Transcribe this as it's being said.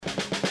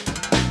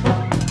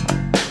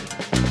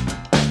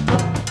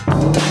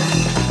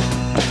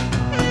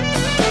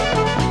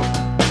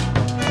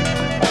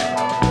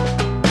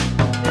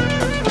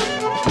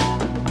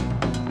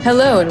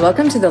Hello and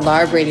welcome to the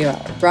LARB Radio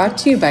Hour, brought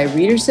to you by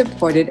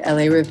reader-supported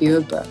LA Review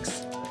of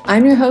Books.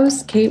 I'm your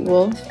host, Kate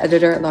Wolf,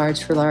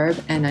 editor-at-large for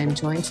LARB, and I'm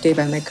joined today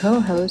by my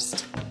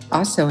co-host,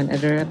 also an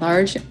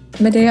editor-at-large,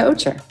 Medea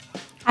Ocher.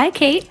 Hi,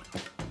 Kate.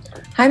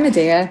 Hi,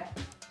 Medea.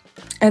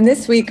 And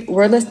this week,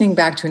 we're listening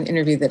back to an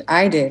interview that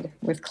I did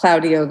with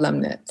Claudio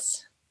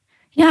Lomnitz.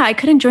 Yeah, I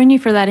couldn't join you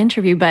for that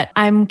interview, but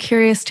I'm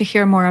curious to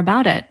hear more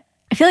about it.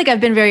 I feel like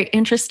I've been very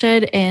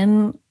interested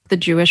in the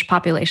Jewish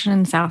population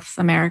in South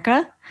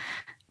America.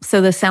 So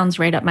this sounds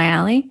right up my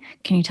alley.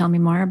 Can you tell me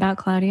more about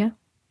Claudio?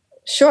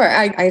 Sure.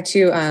 I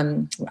too,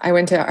 I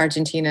went to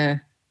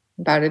Argentina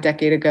about a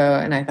decade ago,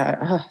 and I thought,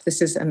 oh,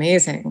 this is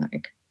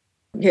amazing.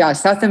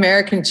 South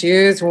American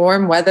Jews,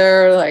 warm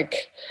weather,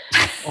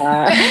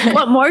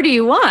 What more do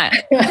you want?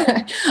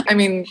 I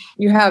mean,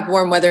 you have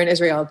warm weather in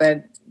Israel,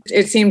 but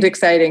it seemed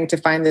exciting to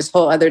find this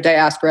whole other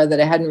diaspora that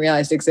I hadn't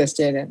realized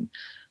existed. And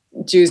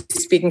Jews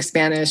speaking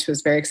Spanish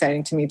was very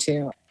exciting to me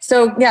too.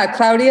 So yeah,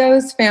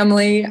 Claudio's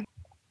family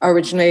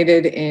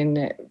originated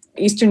in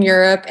Eastern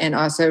Europe and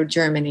also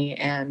Germany,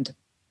 and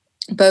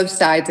both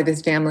sides of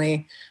his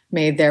family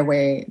made their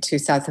way to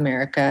South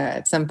America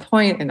at some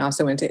point and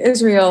also went to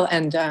Israel.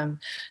 And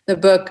the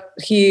book,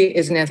 he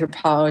is an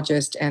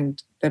anthropologist,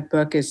 and the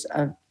book is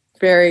a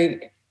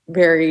very,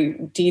 very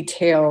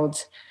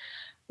detailed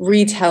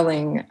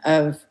retelling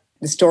of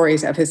the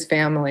stories of his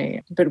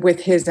family, but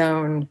with his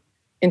own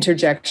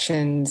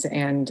interjections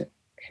and,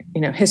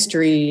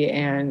 history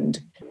and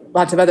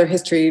lots of other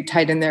history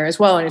tied in there as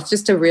well. And it's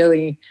just a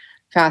really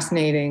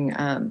fascinating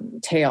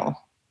tale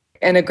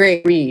and a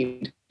great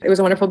read. It was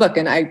a wonderful book.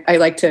 And I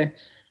like to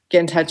get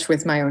in touch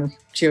with my own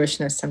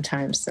Jewishness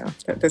sometimes. So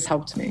this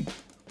helped me.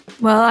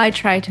 Well, I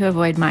try to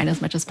avoid mine as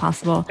much as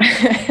possible.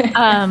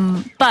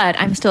 But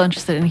I'm still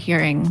interested in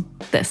hearing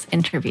this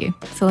interview.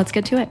 So let's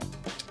get to it.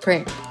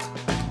 Great.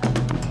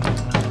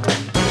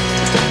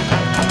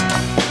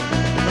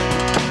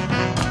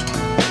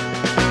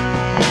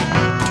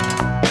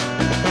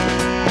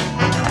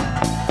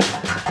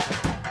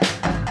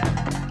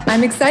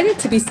 I'm excited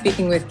to be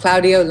speaking with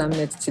Claudio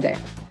Lomnitz today.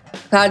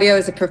 Claudio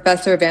is a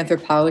professor of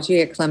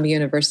anthropology at Columbia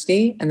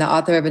University and the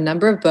author of a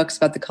number of books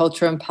about the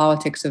culture and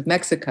politics of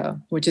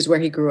Mexico, which is where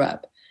he grew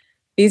up.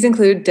 These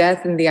include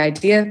Death and the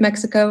Idea of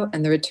Mexico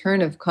and The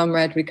Return of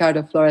Comrade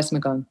Ricardo Flores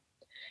Magón.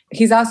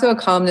 He's also a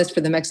columnist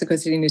for the Mexico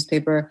City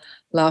newspaper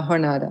La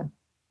Jornada.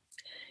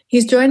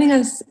 He's joining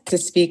us to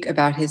speak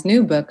about his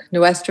new book,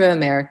 Nuestra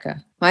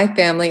America, My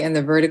Family and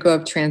the Vertigo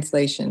of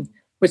Translation,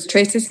 which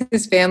traces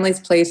his family's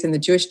place in the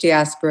Jewish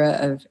diaspora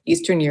of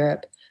Eastern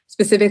Europe,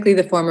 specifically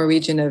the former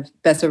region of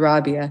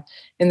Bessarabia,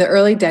 in the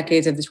early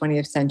decades of the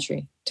 20th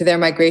century, to their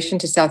migration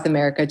to South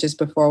America just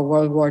before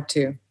World War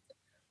II.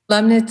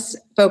 Lomnitz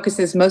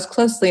focuses most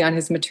closely on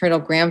his maternal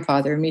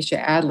grandfather, Misha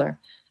Adler,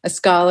 a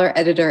scholar,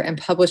 editor, and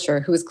publisher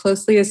who was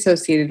closely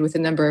associated with a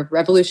number of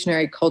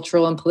revolutionary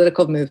cultural and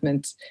political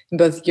movements in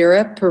both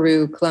Europe,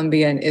 Peru,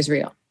 Colombia, and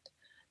Israel.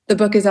 The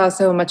book is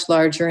also a much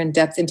larger,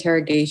 in-depth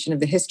interrogation of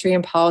the history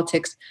and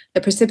politics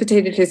that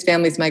precipitated his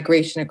family's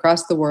migration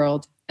across the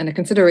world and a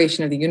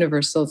consideration of the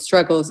universal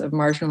struggles of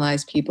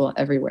marginalized people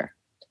everywhere.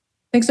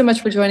 Thanks so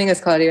much for joining us,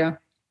 Claudio.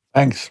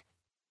 Thanks.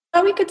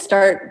 Thought we could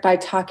start by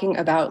talking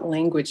about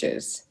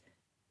languages.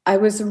 I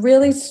was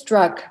really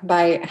struck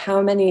by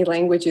how many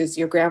languages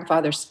your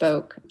grandfather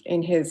spoke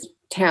in his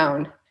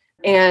town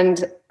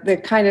and the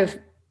kind of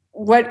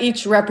what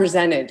each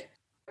represented.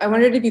 I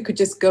wondered if you could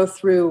just go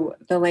through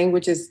the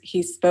languages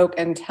he spoke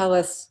and tell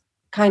us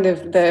kind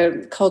of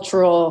the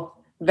cultural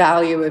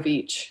value of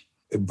each.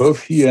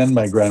 Both he and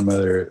my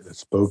grandmother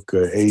spoke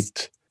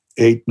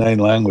 9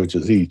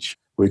 languages each,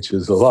 which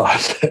is a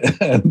lot.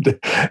 And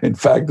in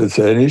fact, it's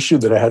an issue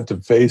that I had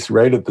to face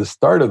right at the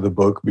start of the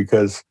book,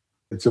 because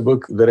it's a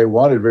book that I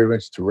wanted very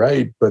much to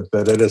write, but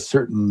that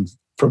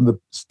from the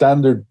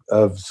standard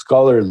of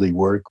scholarly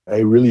work, I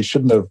really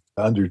shouldn't have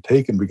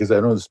undertaken, because I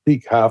don't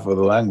speak half of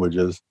the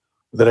languages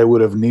that I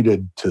would have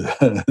needed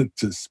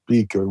to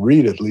speak or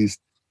read, at least,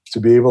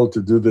 to be able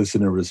to do this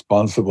in a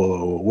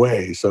responsible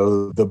way.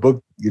 So the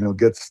book,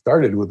 gets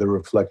started with a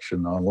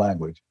reflection on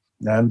language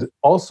and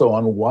also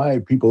on why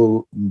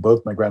people,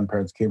 both my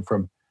grandparents, came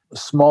from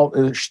small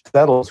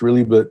shtetls,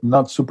 really, but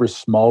not super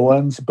small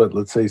ones, but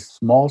let's say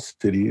small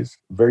cities,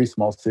 very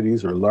small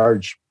cities or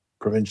large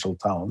provincial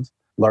towns,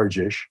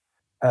 large-ish,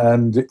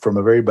 and from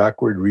a very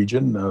backward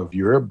region of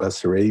Europe,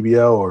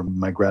 Bessarabia, or in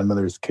my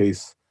grandmother's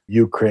case,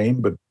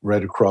 Ukraine, but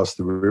right across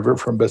the river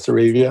from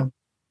Bessarabia.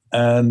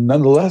 And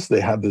nonetheless, they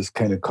had this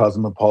kind of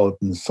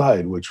cosmopolitan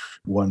side, which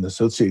one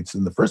associates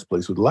in the first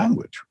place with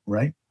language,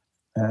 right?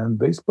 And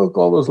they spoke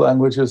all those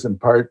languages. In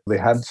part, they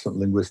had some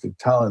linguistic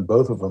talent,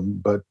 both of them,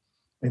 but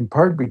in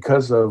part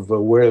because of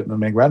where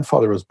my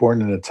grandfather was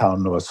born in a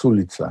town, Nova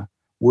Sulica,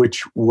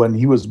 which when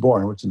he was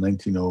born, which in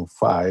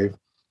 1905,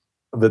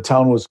 the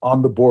town was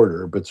on the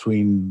border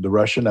between the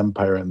Russian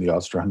Empire and the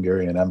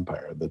Austro-Hungarian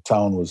Empire. The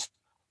town was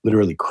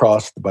literally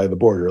crossed by the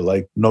border,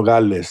 like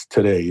Nogales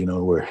today,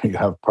 where you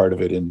have part of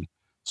it in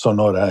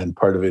Sonora and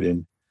part of it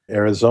in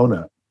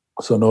Arizona.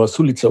 So Nowa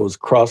Sulica was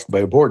crossed by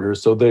a border.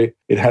 So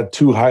it had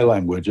two high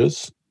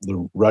languages,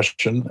 the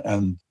Russian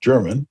and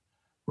German,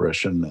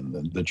 Russian and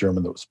then the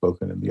German that was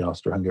spoken in the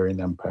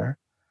Austro-Hungarian Empire.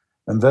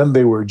 And then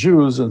they were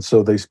Jews, and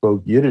so they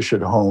spoke Yiddish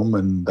at home,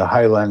 and the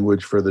high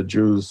language for the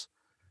Jews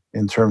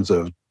in terms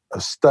of a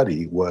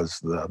study was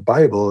the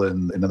Bible,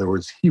 and in other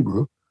words,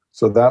 Hebrew.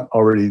 So that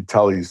already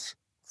tallies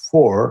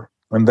 4.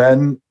 And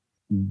then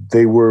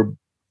they were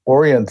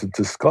oriented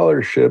to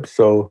scholarship,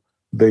 so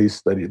they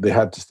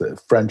had to study.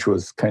 French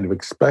was kind of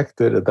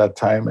expected at that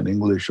time, and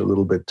English a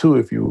little bit too,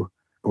 if you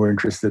were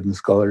interested in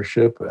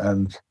scholarship.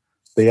 And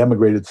they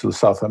emigrated to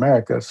South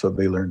America, so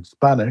they learned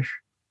Spanish.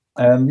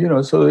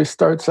 And, so they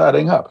start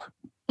adding up.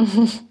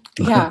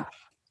 Yeah.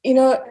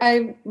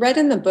 I read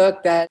in the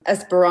book that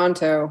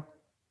Esperanto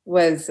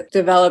was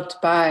developed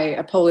by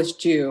a Polish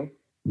Jew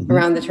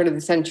around the turn of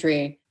the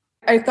century.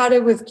 I thought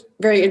it was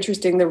very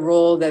interesting the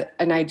role that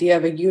an idea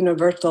of a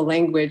universal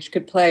language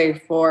could play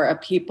for a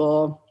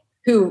people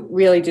who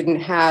really didn't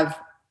have,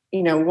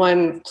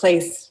 one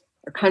place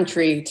or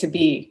country to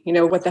be,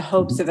 what the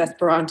hopes of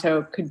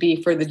Esperanto could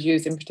be for the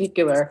Jews in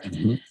particular.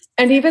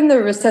 And even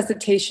the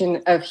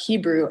resuscitation of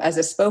Hebrew as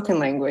a spoken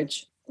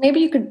language. Maybe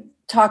you could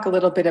talk a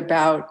little bit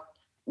about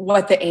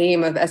what the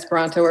aim of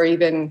Esperanto, or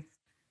even,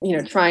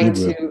 trying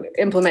to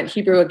implement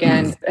Hebrew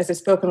again as a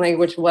spoken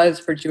language, was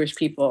for Jewish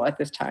people at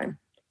this time.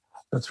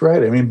 That's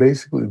right. I mean,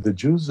 basically, the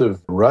Jews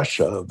of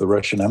Russia, the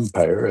Russian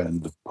Empire,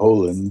 and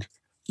Poland,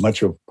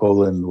 much of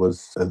Poland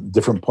was at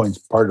different points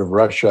part of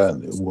Russia,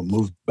 and it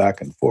moved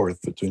back and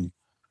forth between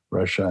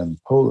Russia and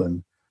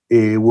Poland.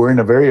 Were in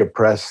a very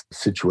oppressed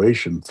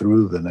situation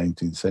through the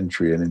 19th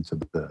century and into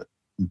the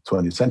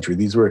 20th century.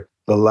 These were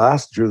the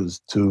last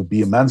Jews to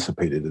be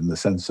emancipated, in the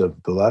sense of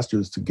the last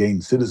Jews to gain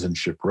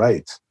citizenship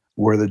rights,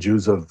 were the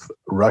Jews of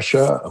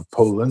Russia, of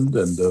Poland,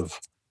 and of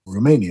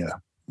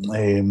Romania.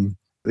 In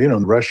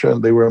Russia,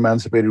 they were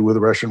emancipated with the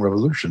Russian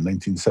Revolution,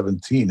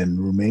 1917, and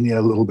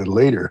Romania a little bit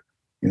later,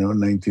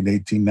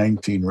 1918,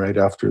 19, right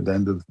after the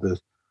end of the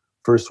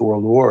First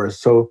World War.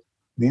 So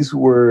these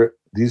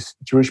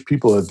Jewish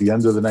people at the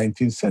end of the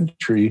 19th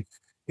century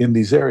in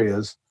these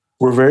areas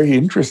were very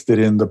interested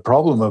in the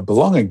problem of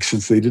belonging,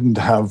 since they didn't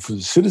have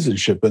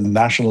citizenship, and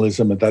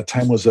nationalism at that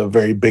time was a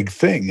very big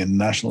thing, and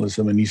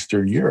nationalism in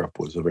Eastern Europe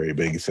was a very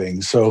big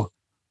thing. So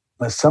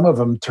some of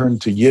them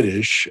turned to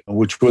Yiddish,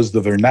 which was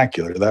the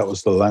vernacular. That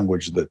was the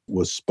language that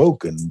was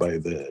spoken by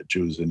the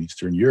Jews in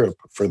Eastern Europe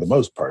for the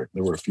most part.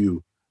 There were a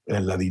few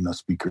Ladino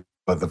speakers,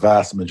 but the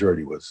vast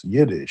majority was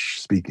Yiddish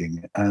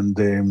speaking.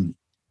 And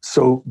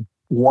so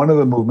one of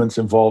the movements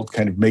involved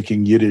kind of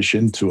making Yiddish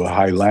into a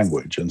high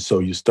language. And so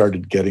you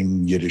started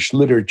getting Yiddish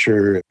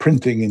literature,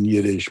 printing in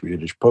Yiddish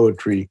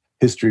poetry,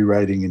 history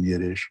writing in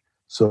Yiddish.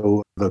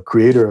 So the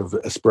creator of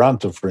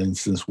Esperanto, for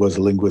instance, was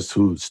a linguist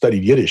who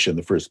studied Yiddish in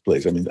the first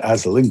place,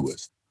 as a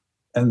linguist.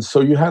 And so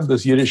you have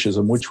this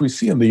Yiddishism, which we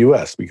see in the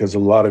US, because a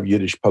lot of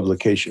Yiddish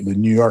publication,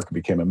 New York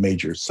became a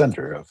major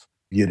center of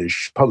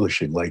Yiddish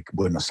publishing, like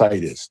Buenos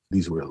Aires.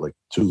 These were like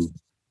 2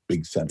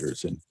 big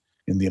centers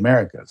in the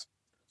Americas.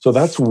 So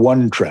that's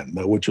one trend,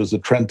 which was a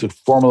trend to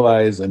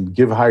formalize and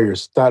give higher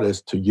status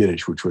to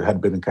Yiddish, which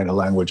had been a kind of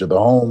language of the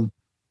home,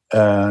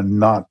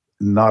 not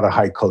a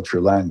high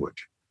culture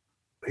language.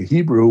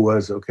 Hebrew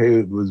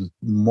it was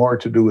more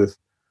to do with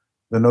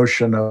the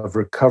notion of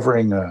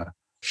recovering a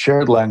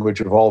shared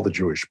language of all the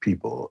Jewish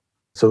people.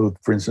 So,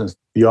 for instance,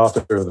 the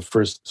author of the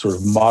first sort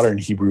of modern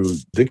Hebrew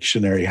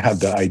dictionary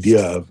had the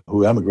idea of,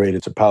 who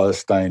emigrated to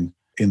Palestine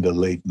in the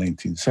late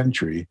 19th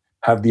century,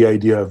 had the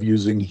idea of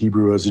using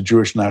Hebrew as a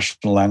Jewish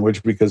national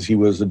language, because he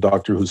was a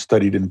doctor who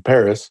studied in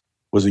Paris,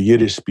 was a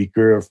Yiddish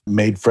speaker,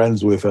 made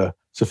friends with a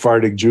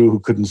Sephardic Jew who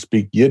couldn't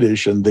speak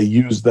Yiddish, and they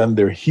used then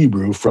their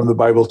Hebrew from the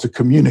Bible to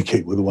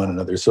communicate with one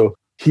another. So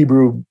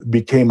Hebrew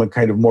became a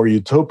kind of more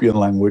utopian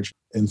language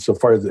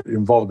insofar as it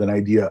involved an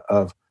idea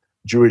of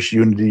Jewish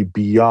unity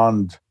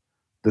beyond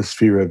the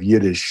sphere of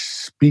Yiddish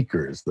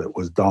speakers that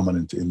was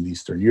dominant in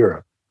Eastern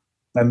Europe.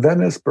 And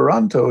then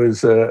Esperanto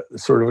is a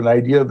sort of an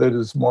idea that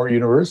is more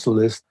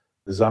universalist.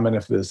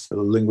 Zamenhof, this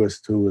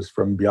linguist who was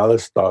from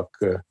Bialystok,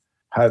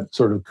 had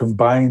sort of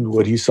combined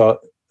what he saw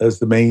as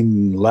the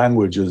main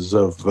languages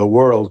of the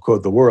world,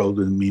 quote, the world,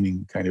 and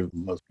meaning kind of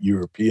most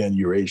European,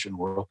 Eurasian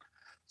world.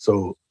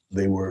 So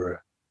they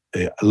were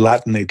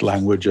Latinate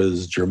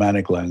languages,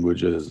 Germanic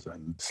languages,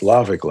 and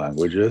Slavic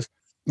languages,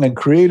 and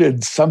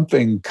created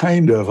something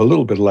kind of a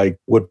little bit like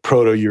what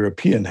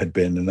Proto-European had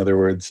been. In other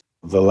words,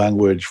 the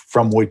language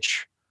from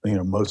which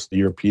most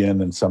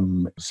European and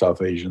some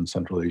South Asian,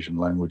 Central Asian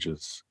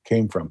languages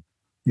came from.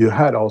 You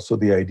had also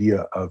the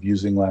idea of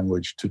using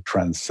language to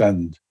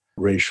transcend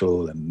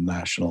racial and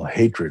national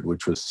hatred,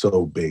 which was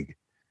so big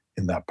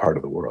in that part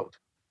of the world.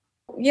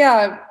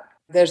 Yeah,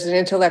 there's an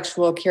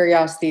intellectual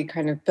curiosity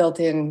kind of built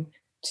in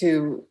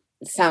to,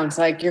 sounds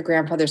like, your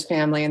grandfather's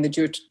family and the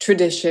Jewish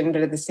tradition,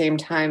 but at the same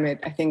time,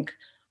 I think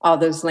all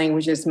those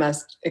languages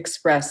must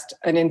express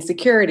an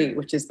insecurity,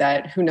 which is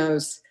that who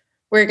knows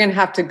where you're going to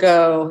have to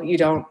go. You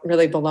don't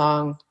really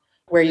belong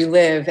where you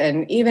live.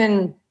 And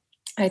even,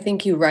 I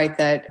think you write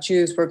that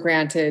Jews were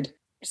granted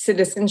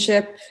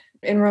citizenship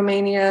in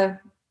Romania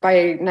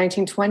by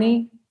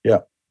 1920. Yeah.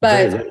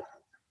 But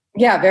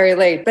very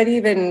late. But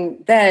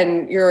even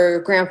then,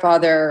 your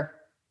grandfather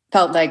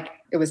felt like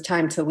it was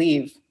time to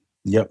leave.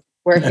 Yep.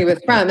 Where he was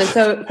from. And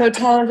so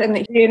tell us, and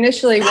he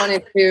initially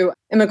wanted to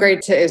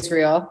immigrate to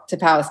Israel, to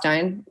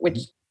Palestine, which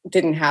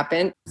didn't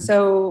happen.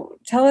 So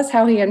tell us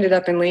how he ended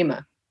up in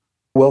Lima.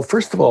 Well,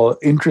 first of all,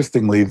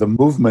 interestingly, the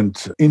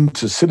movement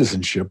into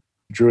citizenship,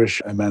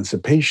 Jewish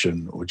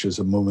emancipation, which is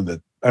a movement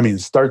that, it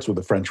starts with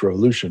the French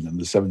Revolution in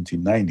the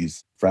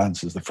 1790s.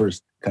 France is the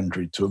first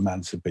country to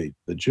emancipate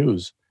the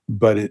Jews.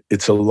 But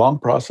it's a long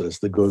process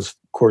that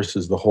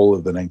courses the whole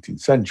of the 19th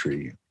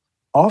century.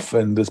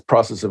 Often, this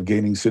process of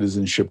gaining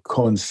citizenship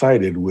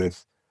coincided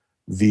with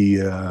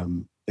the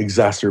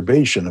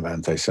exacerbation of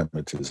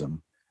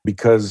anti-Semitism,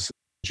 because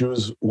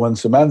Jews,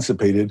 once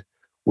emancipated,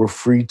 were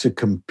free to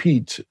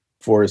compete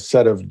for a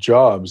set of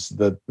jobs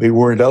that they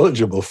weren't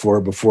eligible for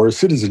before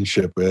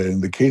citizenship.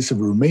 In the case of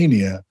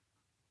Romania,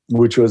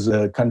 which was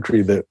a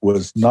country that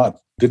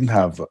didn't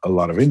have a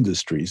lot of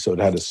industry, so it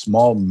had a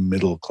small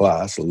middle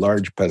class, a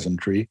large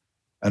peasantry,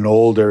 an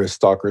old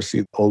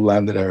aristocracy, old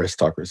landed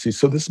aristocracy.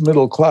 So this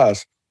middle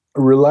class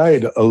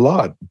relied a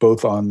lot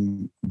both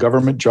on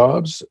government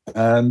jobs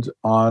and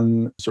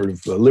on sort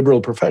of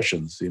liberal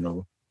professions,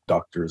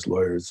 doctors,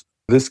 lawyers,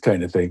 this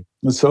kind of thing.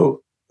 And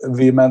so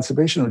the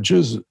emancipation of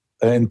Jews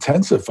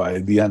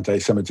intensified the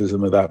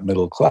anti-Semitism of that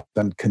middle class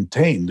and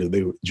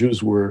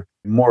Jews were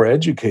more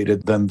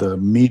educated than the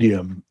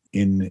medium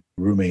in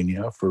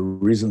Romania for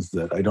reasons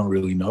that I don't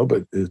really know,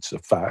 but it's a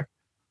fact.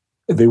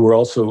 They were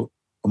also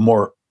a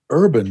more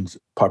urban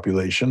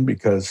population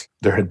because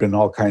there had been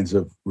all kinds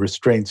of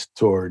restraints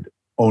toward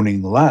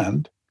owning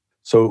land.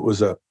 So it was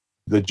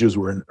the Jews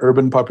were an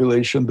urban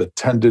population that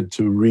tended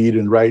to read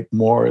and write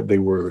more.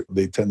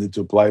 They tended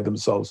to apply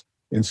themselves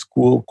in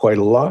school quite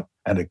a lot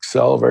and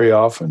excel very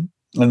often.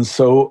 And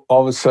so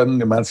all of a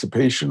sudden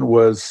emancipation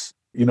was,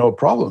 a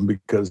problem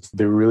because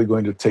they were really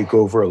going to take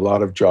over a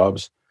lot of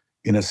jobs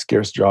in a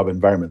scarce job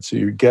environment. So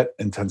you get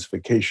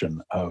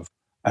intensification of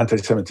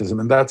anti-Semitism,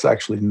 and that's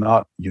actually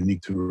not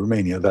unique to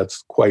Romania.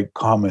 That's quite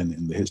common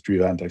in the history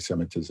of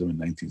anti-Semitism in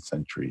 19th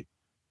century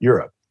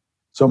Europe.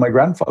 So my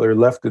grandfather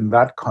left in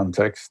that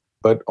context,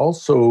 but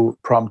also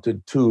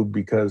prompted too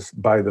because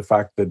by the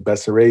fact that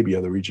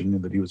Bessarabia, the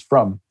region that he was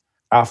from,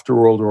 after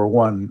World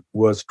War I,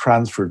 was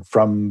transferred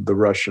from the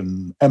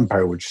Russian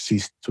Empire, which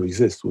ceased to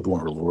exist with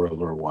World War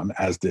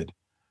I, as did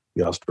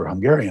the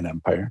Austro-Hungarian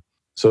Empire.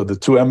 So the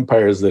two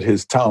empires that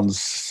his towns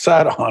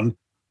sat on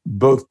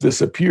both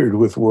disappeared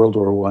with World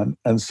War I.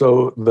 And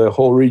so the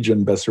whole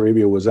region,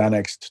 Bessarabia, was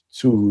annexed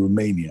to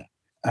Romania.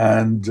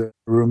 And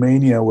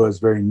Romania was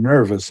very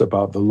nervous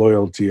about the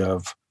loyalty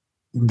of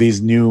these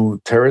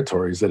new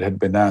territories that had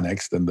been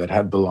annexed and that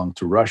had belonged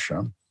to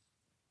Russia.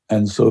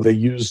 And so they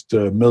used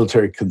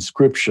military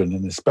conscription,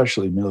 and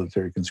especially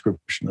military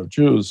conscription of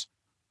Jews,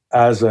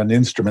 as an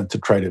instrument to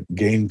try to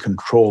gain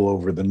control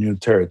over the new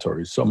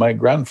territories. So my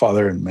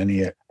grandfather and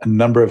a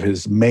number of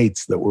his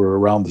mates that were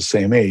around the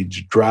same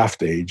age,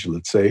 draft age,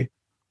 let's say,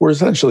 were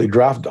essentially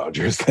draft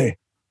dodgers.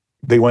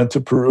 They went to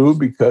Peru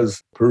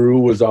because Peru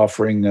was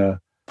offering a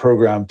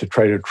program to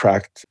try to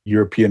attract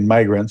European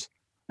migrants,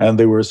 and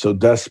they were so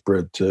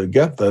desperate to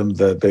get them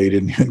that they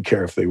didn't even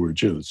care if they were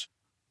Jews.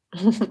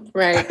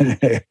 Right.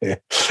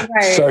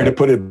 Sorry to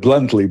put it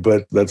bluntly,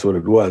 but that's what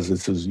it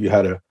was. You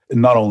had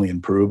not only in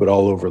Peru, but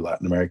all over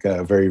Latin America,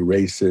 a very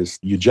racist,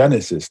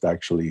 eugenicist,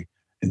 actually,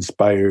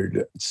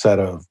 inspired set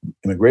of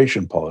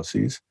immigration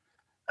policies.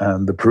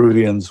 And the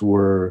Peruvians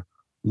were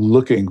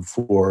looking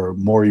for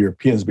more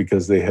Europeans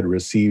because they had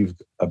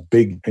received a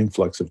big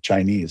influx of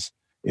Chinese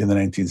in the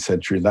 19th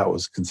century. And that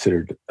was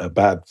considered a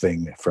bad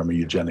thing from a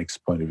eugenics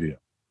point of view.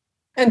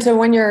 And so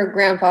when your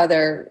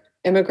grandfather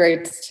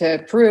immigrates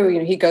to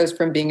Peru, he goes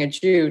from being a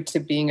Jew to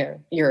being a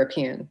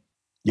European.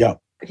 Yeah.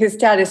 His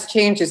status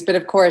changes, but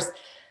of course,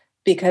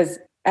 because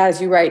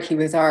as you write, he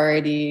was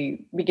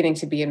already beginning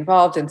to be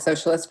involved in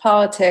socialist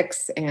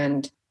politics,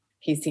 and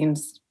he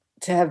seems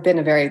to have been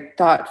a very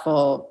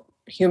thoughtful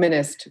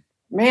humanist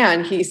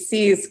man. He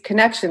sees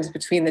connections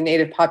between the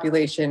native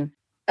population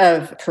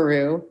of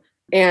Peru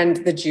and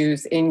the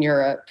Jews in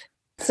Europe.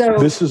 So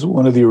this is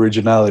one of the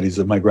originalities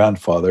of my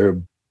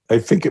grandfather. I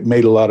think it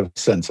made a lot of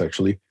sense,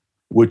 actually,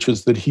 which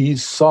is that he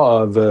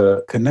saw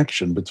the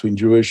connection between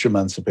Jewish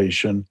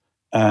emancipation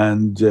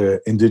and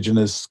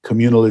indigenous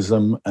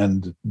communalism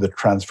and the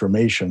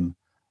transformation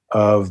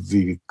of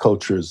the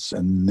cultures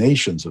and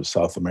nations of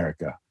South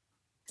America.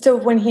 So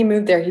when he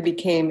moved there, he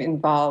became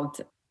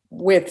involved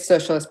with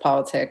socialist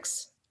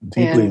politics.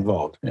 Deeply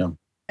involved, yeah.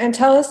 And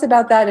tell us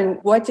about that, and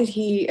what did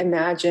he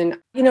imagine?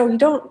 You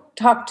don't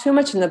talk too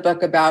much in the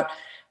book about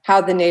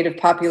how the native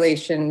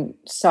population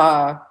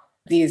saw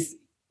these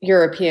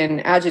European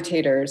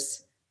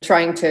agitators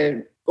trying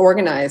to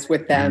organize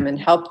with them and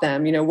help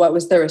them. What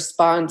was the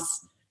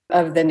response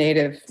of the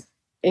native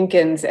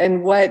Incans,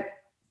 and what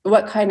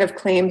kind of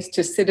claims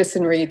to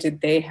citizenry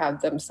did they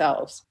have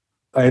themselves?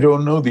 I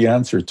don't know the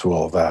answer to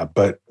all that,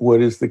 but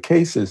what is the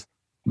case is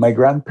my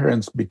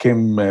grandparents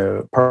became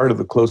part of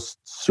the close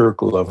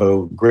circle of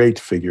a great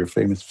figure,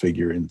 famous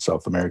figure in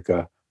South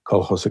America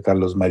called José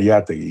Carlos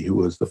Mariátegui, who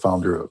was the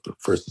founder of the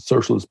first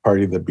Socialist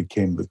Party that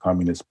became the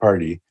Communist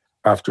Party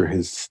after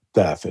his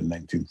death in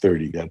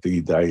 1930.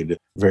 He died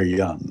very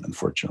young,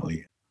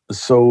 unfortunately.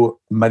 So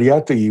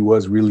Mariátegui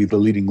was really the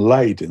leading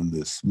light in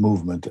this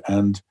movement.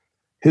 And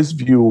his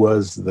view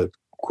was that,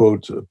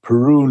 quote,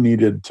 Peru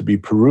needed to be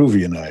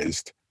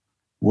Peruvianized.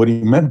 What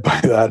he meant by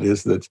that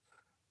is that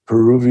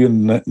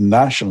Peruvian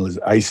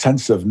nationalism, a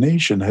sense of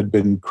nation, had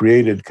been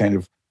created kind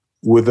of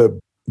with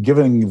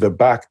giving the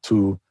back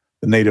to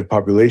the native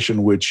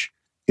population, which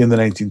in the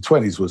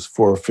 1920s was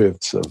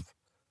 4/5 of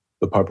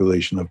the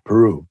population of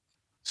Peru.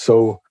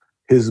 So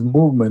his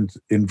movement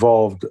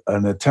involved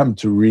an attempt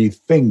to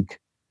rethink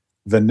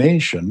the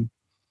nation,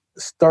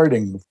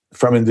 starting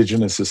from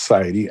indigenous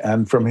society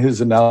and from his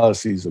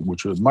analyses,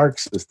 which was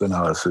Marxist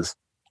analysis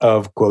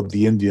of, quote,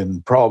 the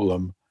Indian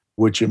problem,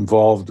 which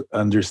involved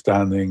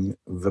understanding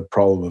the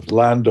problem of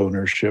land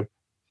ownership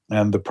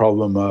and the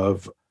problem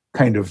of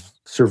kind of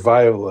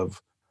survival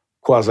of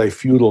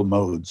quasi-feudal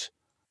modes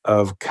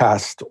of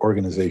caste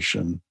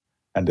organization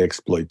and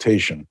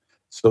exploitation.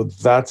 So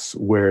that's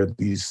where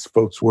these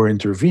folks were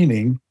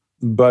intervening.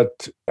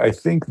 But I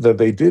think that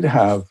they did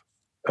have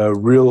a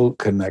real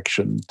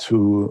connection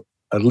to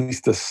at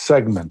least a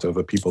segment of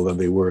the people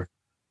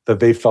that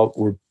they felt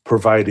were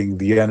providing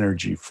the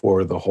energy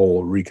for the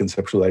whole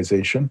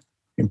reconceptualization,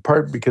 in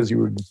part because you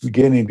were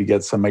beginning to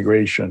get some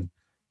migration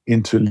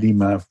into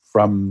Lima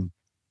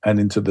and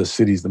into the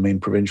cities, the main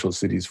provincial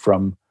cities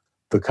from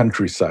the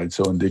countryside,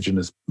 so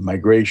indigenous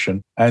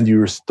migration. And you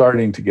were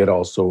starting to get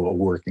also a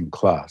working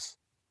class,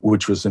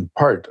 which was in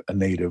part a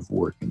native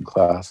working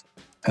class.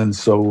 And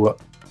so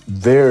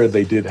there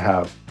they did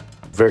have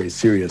very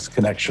serious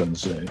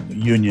connections,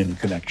 union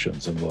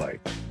connections and the like.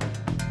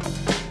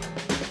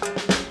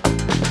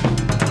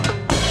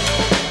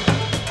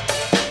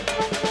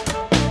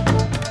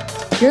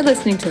 You're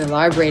listening to the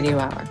LARB Radio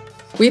Hour.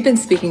 We've been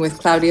speaking with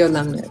Claudio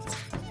Lomnitz,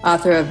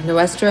 author of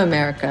Nuestra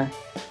America,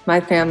 My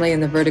Family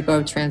and the Vertigo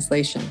of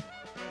Translation.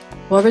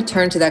 We'll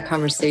return to that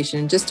conversation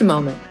in just a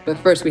moment, but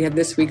first we have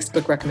this week's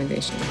book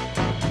recommendation.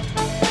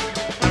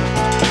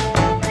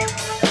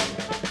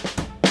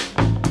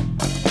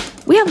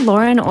 We have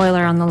Lauren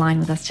Oyler on the line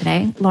with us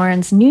today.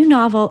 Lauren's new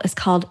novel is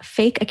called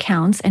Fake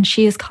Accounts, and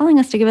she is calling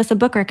us to give us a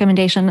book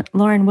recommendation.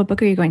 Lauren, what book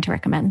are you going to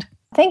recommend?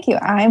 Thank you.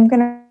 I'm going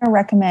to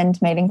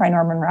recommend Mating by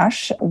Norman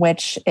Rush,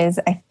 which is,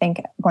 I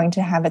think, going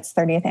to have its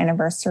 30th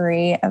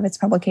anniversary of its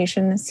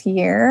publication this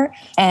year.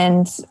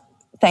 And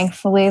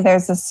thankfully,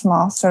 there's a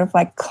small sort of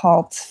like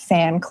cult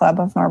fan club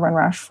of Norman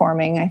Rush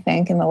forming, I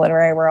think, in the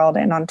literary world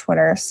and on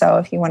Twitter. So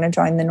if you want to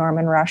join the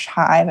Norman Rush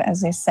hive, as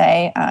they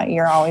say,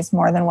 you're always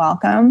more than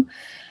welcome.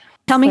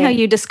 Tell me how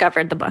you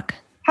discovered the book.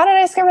 How did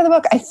I discover the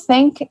book? I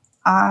think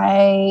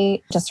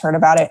I just heard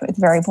about it. It's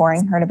very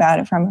boring. Heard about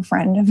it from a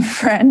friend of a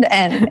friend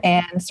and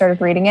started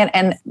reading it.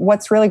 And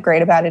what's really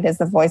great about it is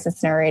the voice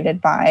that's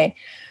narrated by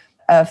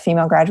a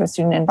female graduate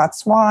student in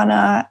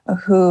Botswana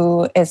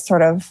who is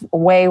sort of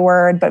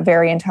wayward, but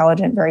very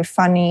intelligent, very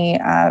funny,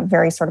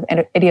 very sort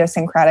of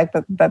idiosyncratic,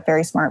 but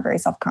very smart, very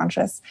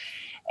self-conscious.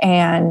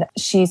 And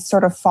she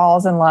sort of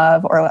falls in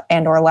love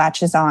or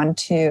latches on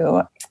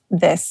to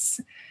this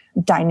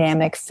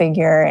dynamic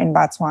figure in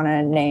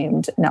Botswana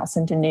named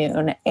Nelson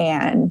Denoon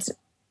and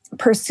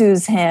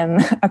pursues him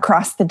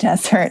across the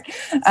desert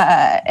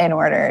in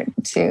order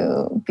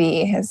to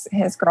be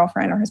his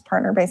girlfriend or his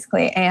partner,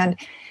 basically. And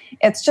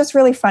it's just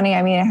really funny.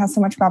 I mean, it has so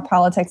much about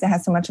politics. It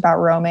has so much about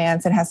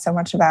romance. It has so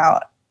much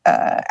about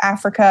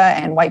Africa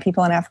and white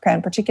people in Africa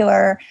in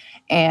particular,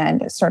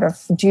 and sort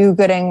of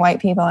do-gooding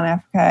white people in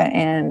Africa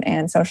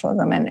and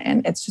socialism.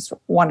 And it's just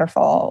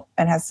wonderful.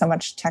 It has so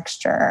much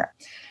texture.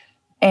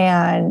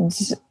 And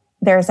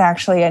there's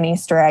actually an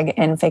Easter egg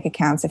in Fake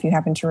Accounts, if you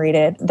happen to read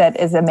it, that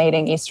is a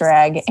mating Easter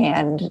egg.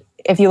 And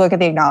if you look at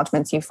the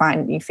acknowledgements, you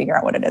figure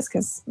out what it is,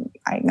 because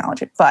I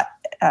acknowledge it. But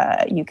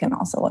you can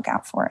also look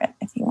out for it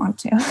if you want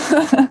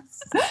to.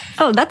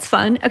 Oh, that's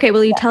fun. Okay,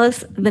 will you tell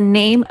us the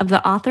name of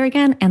the author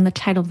again and the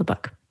title of the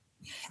book?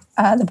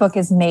 The book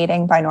is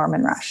Mating by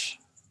Norman Rush.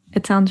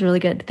 It sounds really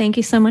good. Thank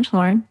you so much,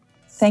 Lauren.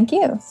 Thank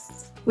you.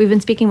 We've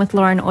been speaking with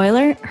Lauren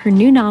Oyler. Her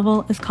new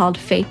novel is called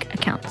Fake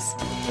Accounts.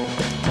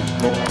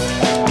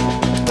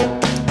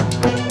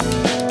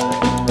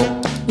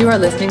 You are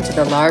listening to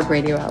the LARB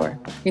Radio Hour.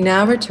 We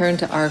now return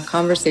to our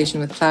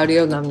conversation with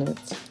Claudio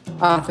Lomnitz,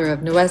 author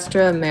of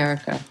Nuestra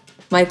America,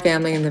 My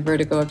Family and the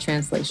Vertigo of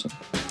Translation.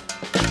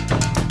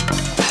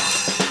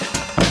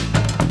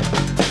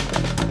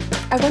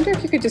 I wonder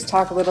if you could just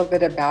talk a little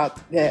bit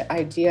about the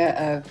idea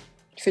of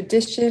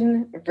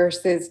tradition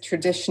versus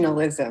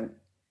traditionalism.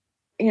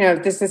 You know,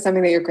 this is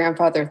something that your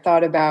grandfather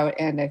thought about,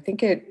 and I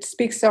think it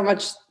speaks so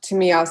much to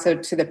me also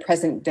to the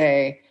present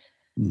day.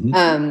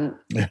 Mm-hmm.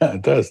 Yeah,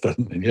 it does,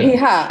 doesn't it?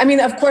 Yeah. I mean,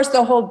 of course,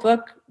 the whole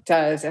book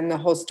does, and the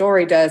whole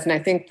story does. And I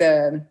think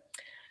and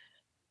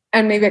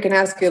maybe I can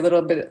ask you a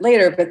little bit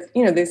later, but,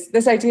 you know,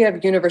 this idea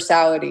of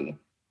universality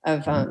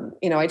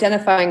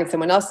identifying with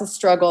someone else's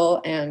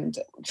struggle and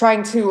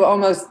trying to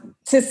almost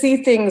to see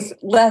things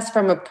less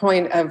from a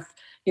point of,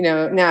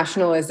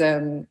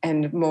 nationalism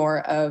and more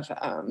of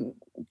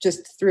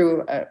just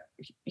through a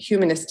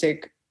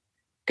humanistic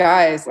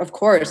guise, of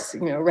course,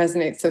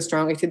 resonates so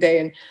strongly today.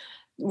 And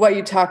what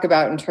you talk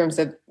about in terms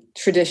of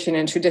tradition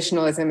and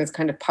traditionalism is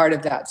kind of part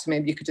of that. So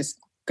maybe you could just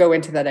go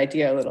into that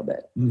idea a little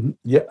bit. Mm-hmm.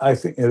 Yeah, I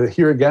think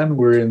here again,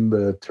 we're in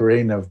the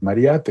terrain of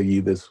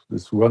Mariátegui,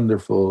 this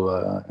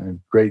wonderful,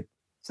 great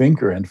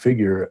thinker and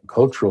figure,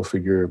 cultural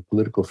figure,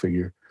 political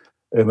figure.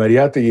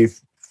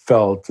 Mariátegui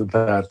felt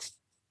that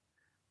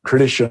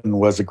tradition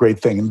was a great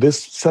thing. And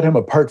this set him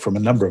apart from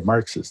a number of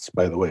Marxists,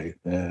 by the way,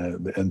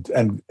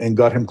 and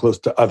got him close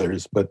to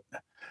others, but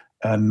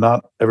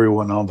not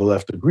everyone on the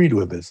left agreed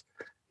with this.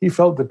 He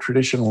felt that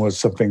tradition was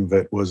something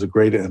that was a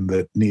great and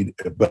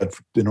but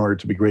in order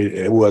to be great,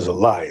 it was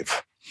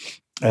alive.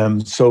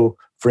 So,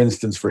 for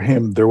instance, for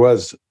him, there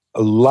was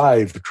a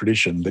live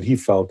tradition that he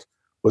felt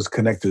was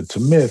connected to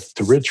myth,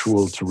 to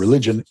ritual, to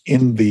religion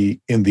in the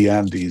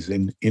Andes,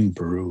 in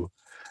Peru,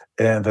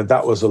 and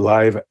that was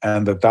alive,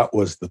 and that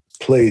was the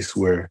place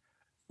where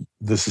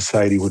the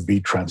society would be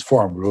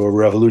transformed, where a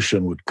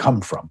revolution would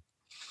come from.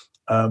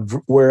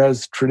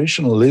 Whereas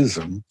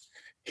traditionalism,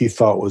 he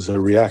thought, was a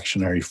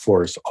reactionary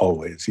force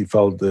always. He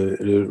felt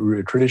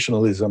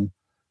traditionalism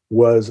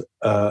was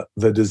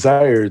the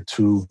desire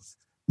to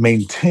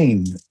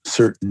maintain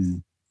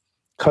certain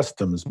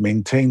customs,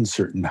 maintain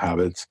certain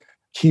habits,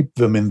 keep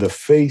them in the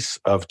face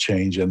of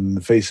change and in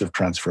the face of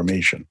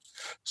transformation.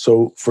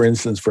 So, for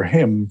instance, for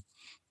him,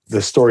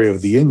 the story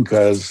of the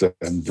Incas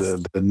and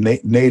the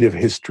native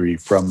history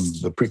from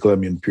the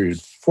pre-Columbian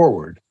period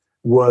forward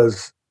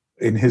was,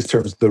 in his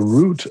terms, the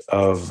root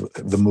of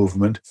the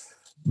movement,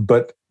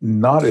 but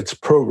not its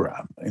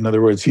program. In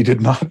other words,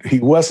 he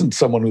wasn't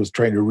someone who was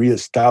trying to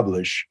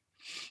reestablish,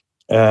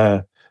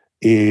 for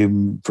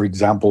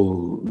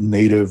example,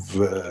 native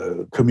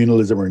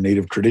communalism or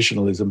native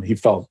traditionalism. He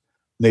felt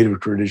native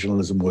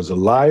traditionalism was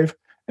alive,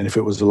 and if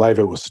it was alive,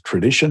 it was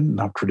tradition,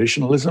 not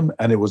traditionalism,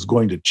 and it was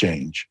going to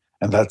change,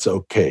 and that's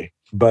okay.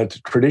 But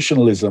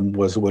traditionalism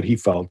was what he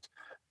felt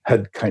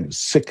had kind of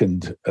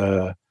sickened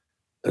a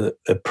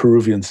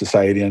Peruvian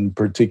society, and in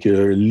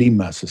particular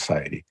Lima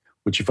society,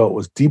 which he felt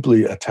was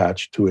deeply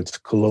attached to its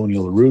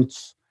colonial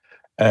roots,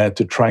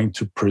 to trying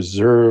to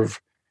preserve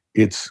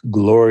its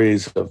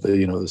glories of the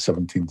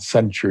 17th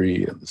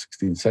century and the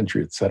 16th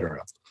century,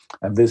 etc.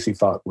 And this, he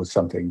thought, was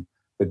something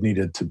that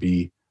needed to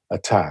be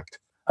attacked.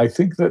 I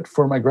think that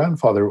for my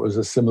grandfather, it was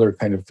a similar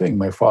kind of thing.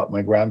 My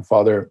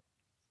grandfather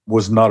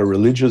was not a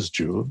religious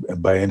Jew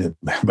by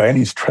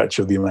any stretch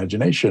of the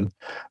imagination,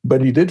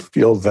 but he did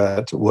feel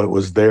that what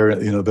was there,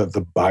 that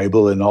the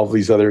Bible and all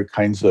these other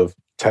kinds of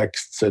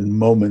texts and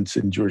moments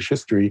in Jewish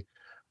history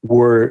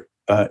were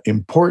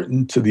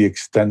important to the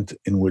extent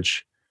in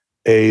which,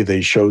 A,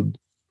 they showed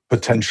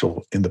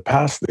potential in the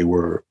past, they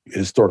were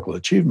historical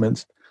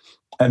achievements,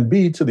 and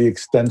B, to the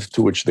extent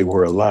to which they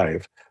were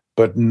alive,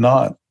 but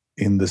not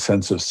in the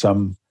sense of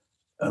some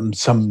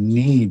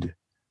need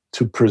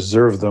to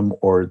preserve them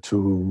or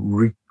to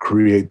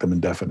recreate them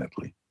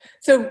indefinitely.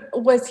 So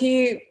was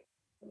he,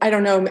 I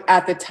don't know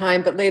at the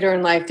time, but later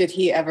in life, did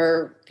he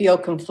ever feel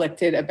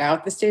conflicted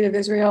about the state of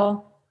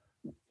Israel?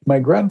 My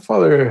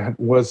grandfather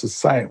was a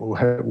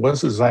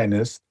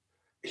Zionist.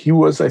 He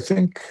was, I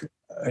think,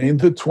 in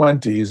the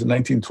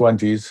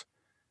 1920s,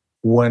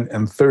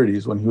 and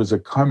 30s, when he was a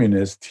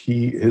communist,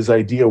 his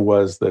idea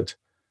was that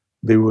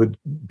they would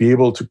be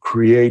able to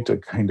create a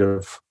kind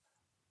of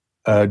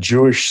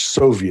Jewish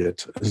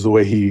Soviet, is the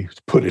way he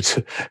put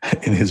it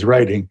in his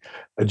writing,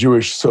 a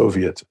Jewish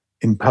Soviet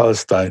in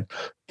Palestine.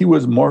 He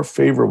was more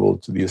favorable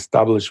to the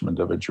establishment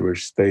of a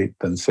Jewish state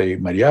than, say,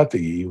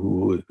 Mariátegui,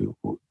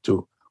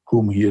 to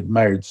whom he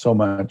admired so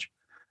much,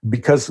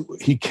 because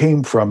he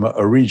came from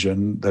a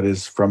region that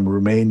is from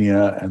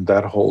Romania, and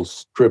that whole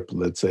strip,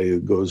 let's say,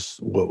 goes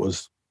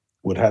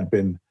what had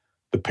been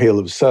the Pale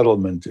of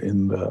Settlement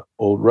in the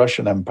old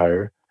Russian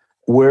Empire,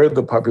 where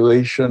the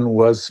population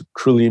was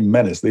truly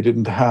menaced. They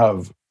didn't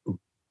have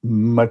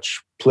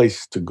much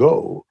place to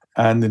go.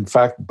 And in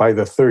fact, by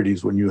the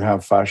 30s, when you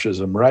have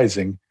fascism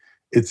rising,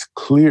 it's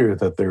clear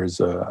that there's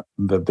a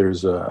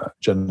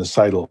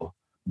genocidal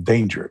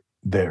danger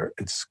there.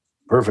 It's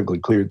perfectly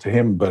clear to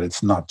him, but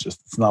it's not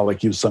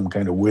like he was some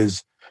kind of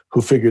whiz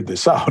who figured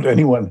this out.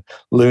 Anyone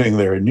living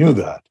there knew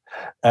that.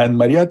 And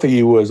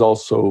Mariátegui was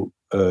also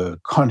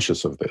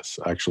conscious of this,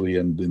 actually,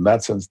 and in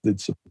that sense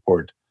did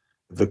support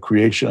the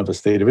creation of a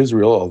state of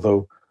Israel,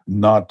 although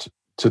not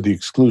to the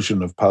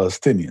exclusion of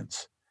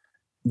Palestinians.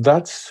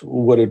 That's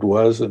what it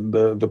was. And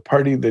the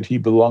party that he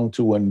belonged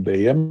to when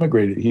they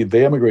emigrated,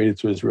 they emigrated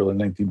to Israel in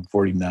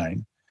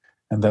 1949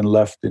 and then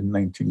left in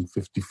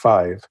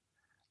 1955.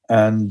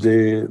 And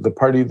the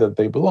party that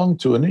they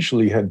belonged to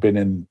initially had been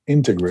an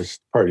integrist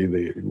party.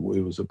 It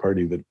was a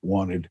party that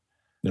wanted,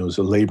 it was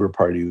a labor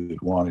party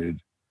that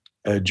wanted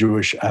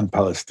Jewish and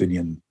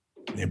Palestinian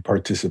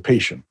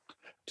participation.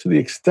 to the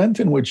extent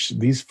in which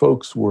these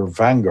folks were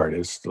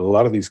vanguardists, a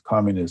lot of these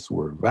communists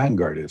were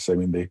vanguardists. I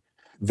mean,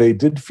 they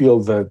did feel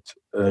that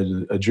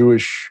a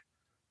Jewish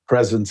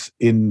presence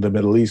in the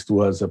Middle East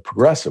was a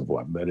progressive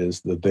one. That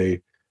is, that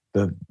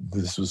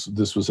this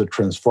was a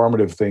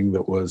transformative thing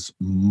that was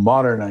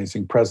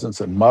modernizing presence,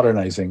 and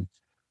modernizing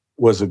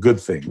was a good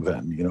thing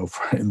then,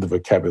 in the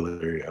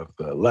vocabulary of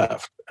the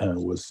left,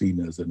 was seen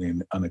as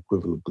an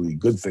unequivocally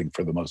good thing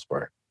for the most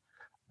part.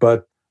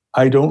 But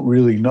I don't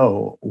really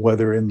know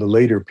whether in the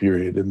later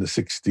period, in the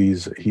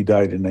 60s, he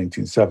died in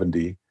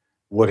 1970,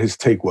 what his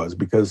take was,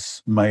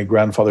 because my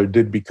grandfather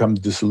did become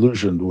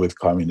disillusioned with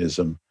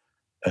communism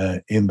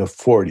in the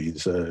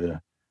 40s.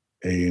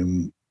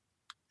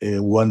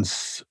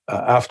 Once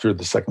after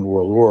the Second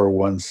World War,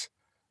 once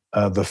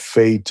the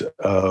fate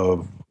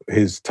of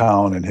his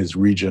town and his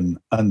region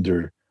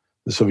under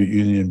the Soviet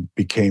Union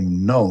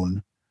became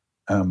known,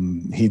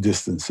 he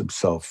distanced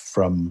himself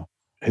from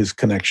his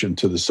connection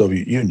to the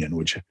Soviet Union,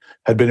 which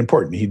had been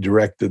important. He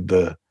directed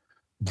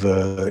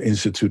the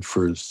Institute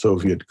for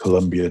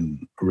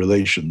Soviet-Colombian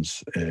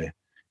Relations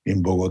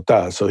in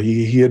Bogota. So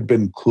he had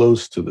been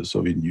close to the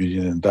Soviet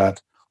Union, and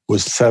that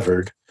was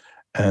severed.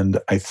 And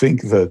I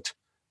think that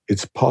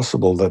it's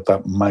possible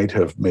that might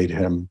have made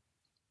him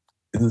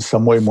in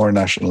some way more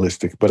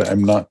nationalistic, but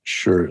I'm not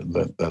sure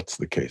that that's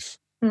the case.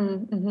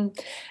 Mm-hmm.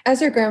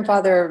 As your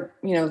grandfather,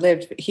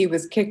 lived, he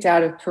was kicked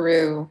out of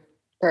Peru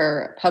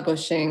for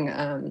publishing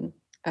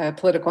a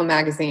political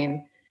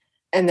magazine,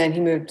 and then he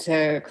moved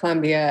to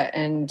Colombia.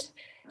 And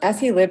as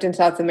he lived in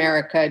South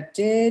America,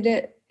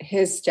 did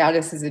his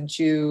status as a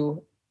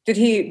Jew, did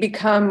he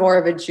become more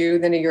of a Jew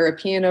than a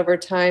European over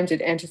time?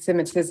 Did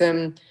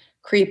anti-Semitism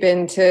creep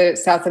into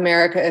South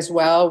America as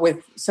well,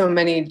 with so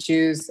many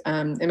Jews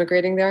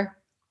immigrating there?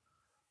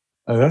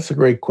 That's a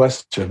great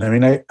question. I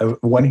mean,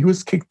 when he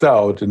was kicked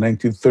out in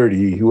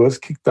 1930, he was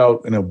kicked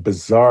out in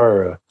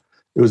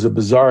it was a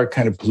bizarre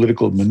kind of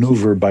political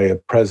maneuver by a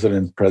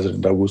President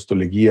Augusto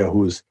Leguía, who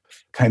was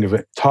kind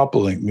of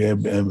toppling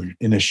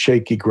in a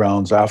shaky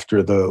grounds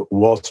after the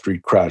Wall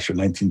Street crash in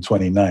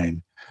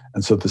 1929.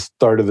 And so the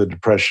start of the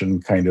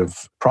Depression kind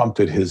of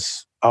prompted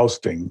his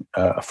ousting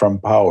from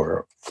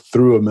power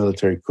through a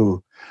military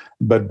coup.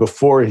 But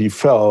before he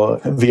fell,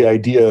 the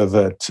idea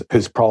that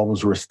his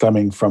problems were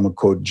stemming from a,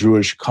 quote,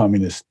 Jewish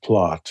communist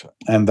plot.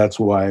 And that's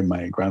why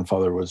my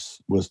grandfather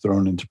was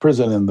thrown into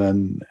prison, and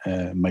then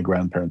my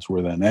grandparents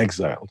were then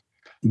exiled.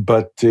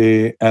 But,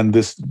 and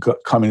this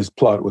communist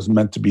plot was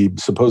meant to be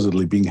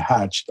supposedly being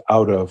hatched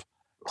out of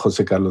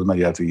José Carlos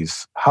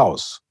Mariátegüi's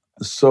house.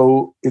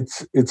 So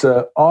it's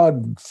an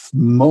odd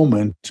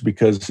moment,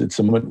 because it's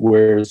a moment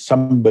where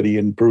somebody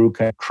in Peru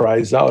kind of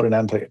cries out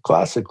an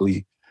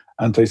classically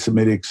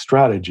anti-Semitic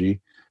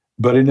strategy,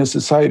 but in a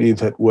society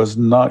that was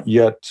not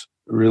yet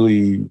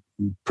really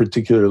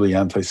particularly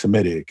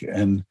anti-Semitic.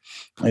 And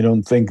I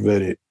don't think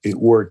that it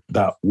worked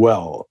that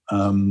well.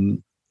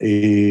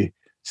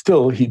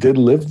 Still, he did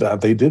live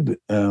that. They did,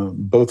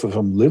 both of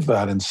them live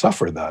that and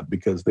suffer that,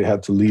 because they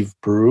had to leave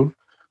Peru,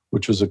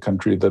 which was a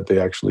country that they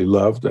actually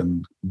loved,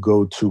 and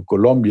go to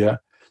Colombia,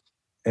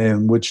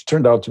 and which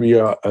turned out to be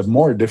a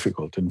more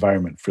difficult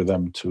environment for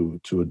them to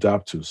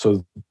adapt to.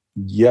 So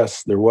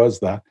yes, there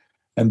was that.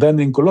 And then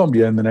in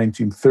Colombia in the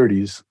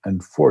 1930s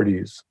and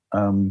 40s,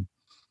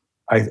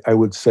 I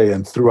would say,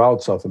 and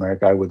throughout South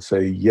America, I would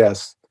say,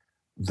 yes,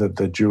 that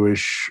the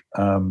Jewish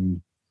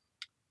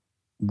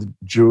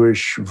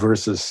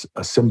versus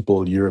a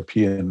simple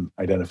European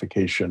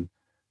identification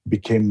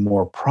became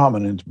more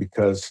prominent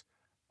because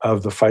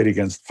of the fight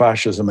against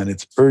fascism and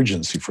its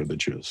urgency for the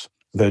Jews.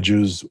 The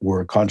Jews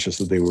were conscious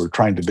that they were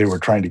trying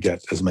to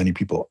get as many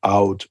people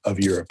out of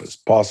Europe as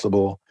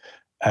possible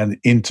and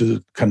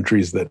into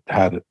countries that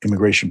had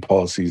immigration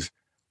policies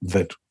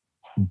that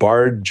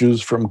barred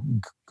Jews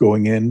from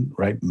going in,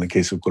 right? In the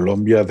case of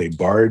Colombia, they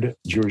barred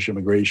Jewish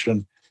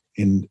immigration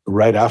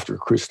right after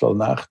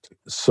Kristallnacht.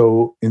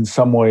 So in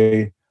some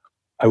way,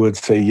 I would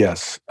say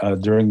yes.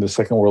 During the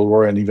Second World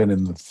War and even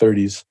in the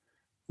 30s,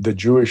 the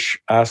Jewish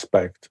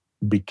aspect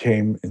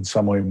became in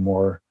some way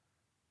more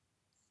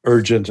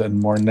urgent and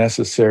more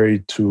necessary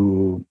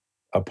to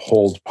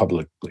uphold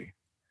publicly.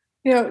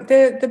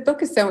 The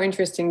book is so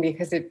interesting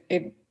because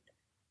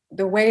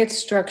the way it's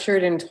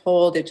structured and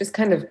told, it just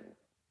kind of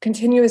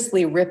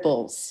continuously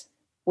ripples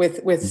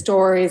with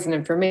stories and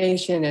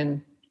information,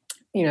 and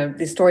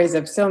the stories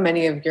of so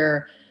many of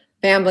your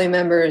family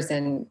members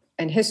and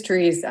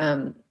histories.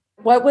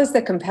 What was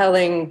the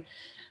compelling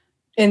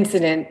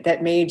incident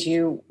that made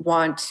you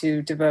want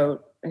to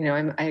devote?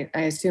 I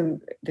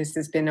assume this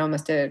has been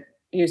almost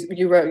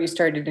you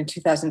started in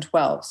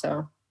 2012,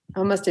 so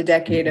almost a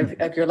decade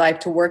of your life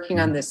to working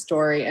on this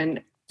story.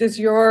 And does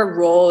your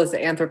role as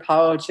an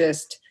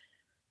anthropologist,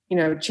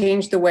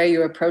 change the way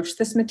you approach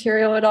this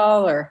material at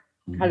all, or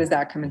how does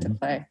that come into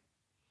play?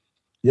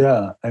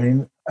 Yeah, I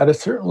mean, at a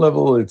certain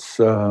level, it's.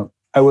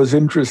 I was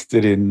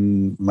interested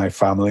in my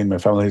family and my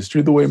family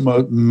history the way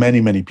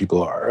many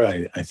people are.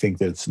 I think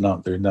that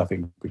there's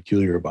nothing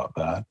peculiar about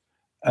that.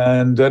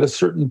 And at a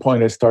certain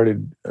point, I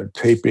started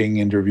taping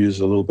interviews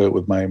a little bit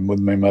with my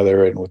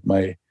mother and with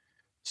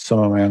some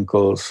of my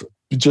uncles,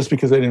 just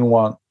because I didn't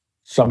want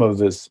some of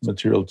this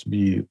material to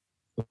be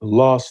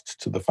lost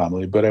to the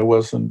family. But I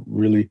wasn't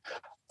really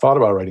thought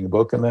about writing a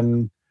book, and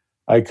then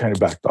I kind of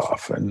backed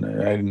off, and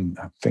I didn't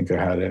think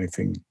I had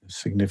anything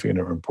significant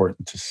or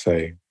important to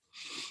say.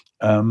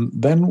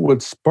 Then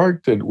what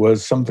sparked it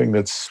was something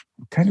that's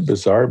kind of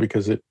bizarre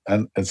because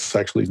it's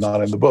actually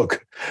not in the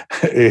book,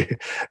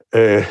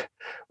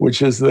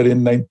 which is that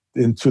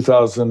in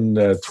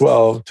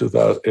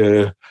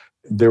 2012,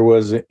 there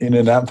was in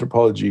an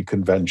anthropology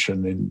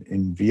convention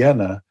in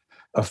Vienna,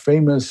 a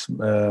famous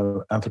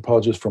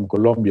anthropologist from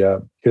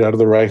Colombia,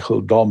 Gerardo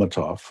Reichel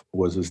Dolmatov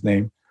was his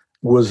name,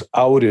 was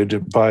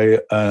outed by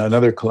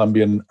another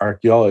Colombian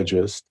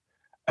archaeologist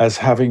as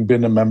having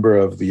been a member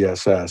of the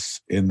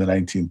SS in the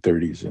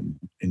 1930s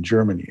in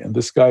Germany. And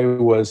this guy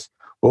what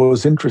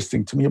was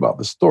interesting to me about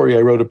the story,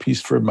 I wrote a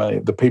piece for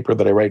the paper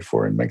that I write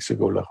for in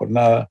Mexico, La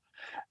Jornada,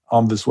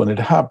 on this when it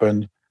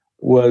happened,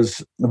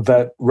 was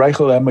that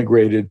Reichel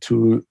emigrated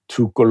to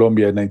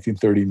Colombia in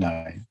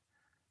 1939.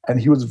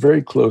 And he was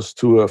very close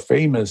to a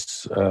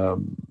famous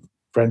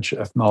French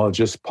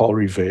ethnologist, Paul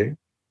Rivet,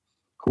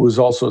 who was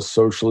also a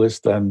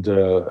socialist and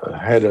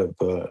head of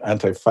the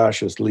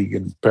anti-fascist league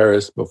in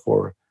Paris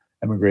before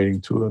emigrating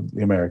to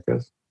the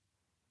Americas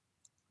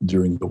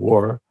during the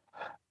war.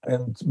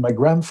 And my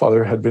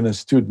grandfather had been a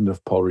student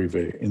of Paul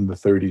Rivet in the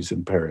 30s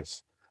in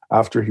Paris.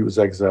 After he was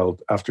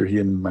exiled, after he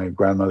and my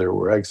grandmother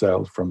were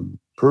exiled from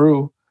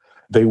Peru,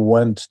 they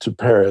went to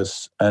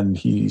Paris and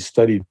he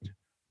studied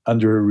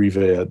under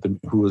Rivet,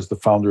 who was the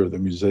founder of the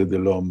Musée de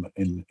l'Homme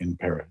in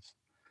Paris,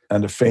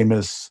 and a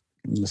famous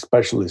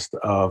specialist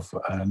of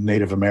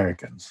Native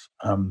Americans.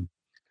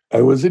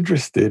 I was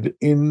interested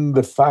in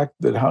the fact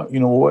that how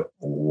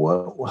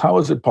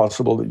is it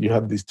possible that you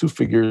have these two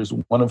figures,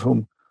 one of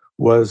whom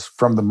was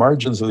from the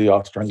margins of the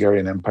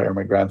Austro-Hungarian Empire,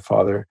 my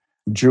grandfather,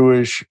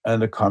 Jewish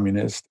and a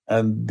communist,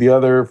 and the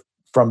other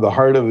from the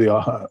heart of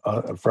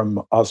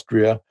from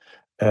Austria,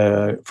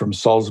 from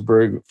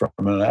Salzburg, from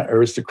an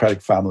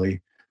aristocratic family,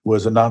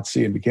 was a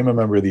Nazi and became a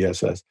member of the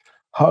SS.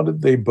 How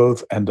did they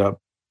both end up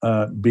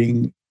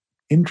being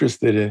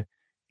interested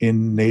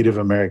in Native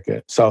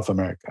America, South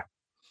America?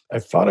 I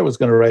thought I was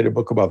going to write a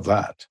book about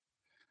that,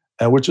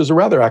 which is a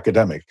rather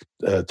academic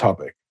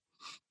topic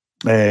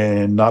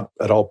and not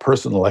at all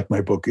personal like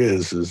my book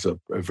is a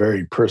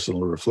very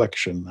personal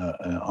reflection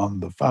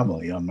on the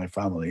family, on my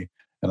family,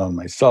 and on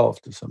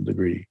myself to some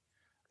degree.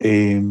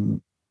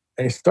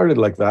 I started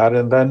like that,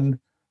 and then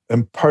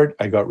in part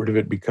I got rid of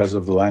it because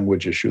of the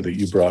language issue that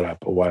you brought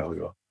up a while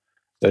ago.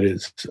 That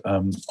is,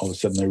 all of a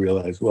sudden I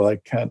realized, well, I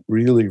can't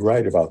really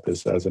write about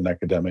this as an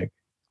academic,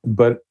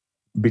 but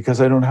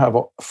because I don't have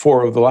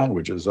 4 of the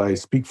languages. I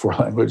speak 4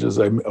 languages.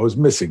 I was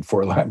missing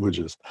 4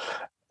 languages.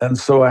 And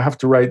so I have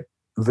to write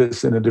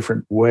this in a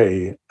different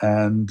way.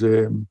 And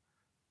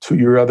to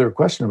your other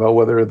question about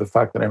whether the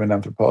fact that I'm an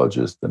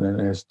anthropologist and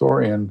a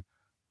historian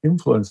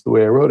influenced the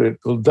way I wrote it,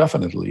 well,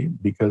 definitely,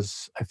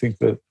 because I think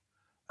that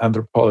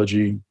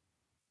anthropology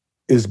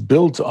is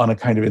built on a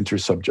kind of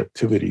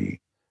intersubjectivity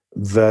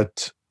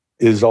that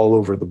is all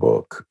over the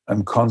book.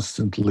 I'm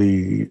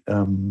constantly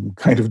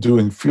kind of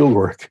doing field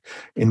work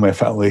in my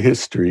family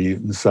history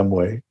in some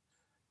way.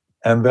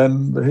 And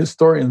then the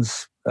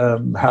historian's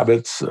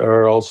habits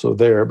are also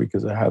there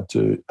because I had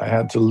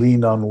to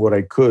lean on what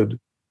I could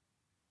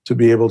to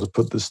be able to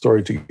put the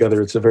story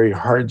together. It's a very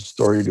hard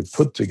story to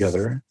put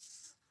together,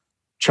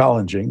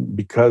 challenging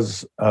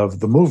because of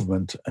the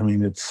movement. I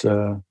mean, it's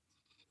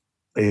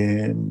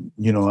and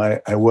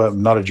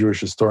I'm not a Jewish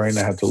historian.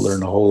 I had to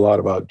learn a whole lot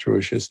about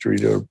Jewish history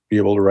to be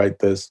able to write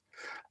this.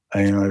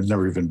 I've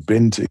never even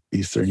been to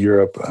Eastern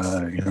Europe,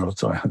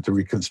 so I had to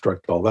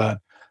reconstruct all that.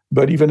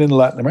 But even in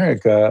Latin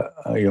America,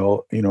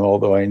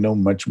 although I know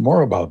much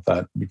more about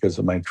that because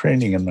of my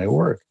training and my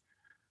work,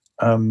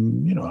 I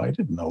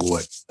didn't know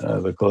what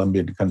the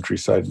Colombian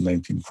countryside in the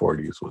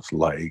 1940s was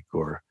like,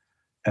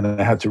 and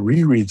I had to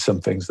reread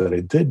some things that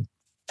I did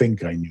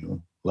think I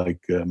knew,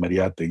 like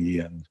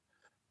Mariátegui and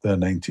the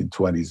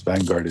 1920s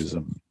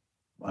vanguardism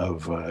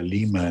of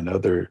Lima and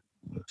other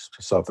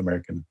South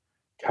American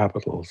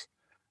capitals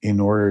in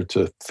order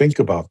to think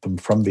about them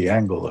from the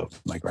angle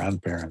of my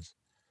grandparents.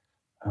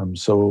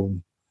 So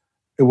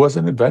it was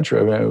an adventure.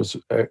 I mean,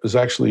 it was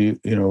actually,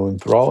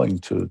 enthralling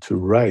to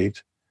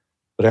write,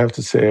 but I have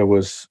to say I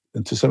was,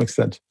 to some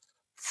extent,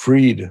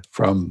 freed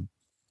from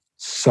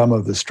some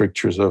of the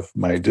strictures of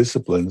my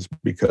disciplines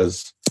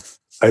because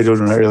I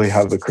don't really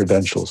have the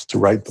credentials to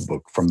write the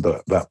book from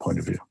that point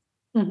of view.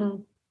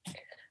 Mm-hmm.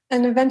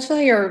 And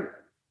eventually,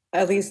 or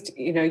at least,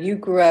 you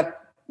grew up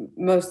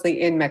mostly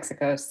in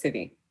Mexico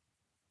City.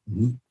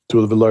 Mm-hmm. To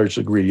a large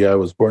degree, yeah. I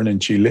was born in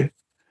Chile,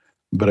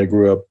 but I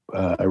grew up,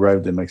 I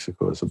arrived in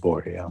Mexico as a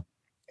boy, yeah.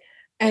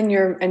 And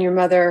your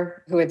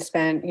mother, who had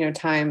spent,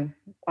 time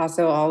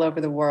also all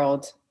over the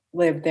world,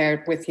 lived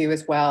there with you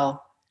as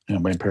well. Yeah,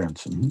 my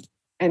parents. Mm-hmm.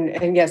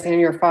 And yes, and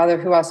your father,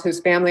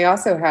 whose family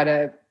also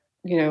had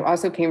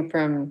also came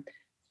from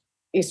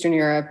Eastern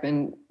Europe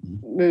and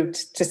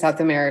moved to South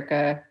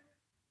America.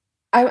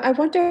 I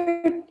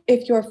wonder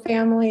if your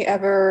family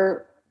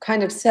ever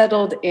kind of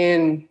settled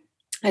in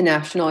a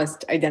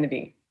nationalist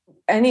identity,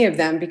 any of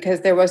them,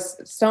 because there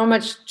was so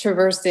much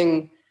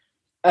traversing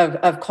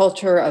of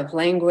culture, of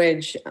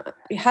language.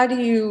 How do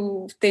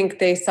you think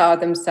they saw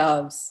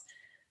themselves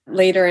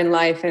later in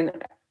life?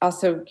 And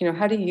also,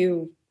 how do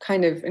you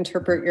kind of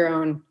interpret your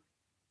own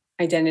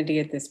identity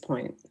at this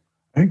point?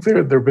 I think there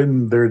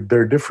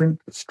are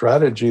different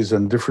strategies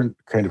and different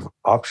kind of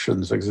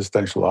options,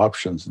 existential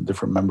options, in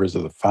different members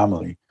of the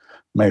family.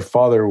 My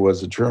father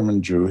was a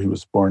German Jew. He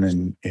was born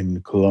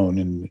in Cologne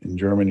in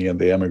Germany, and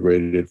they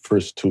emigrated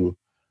first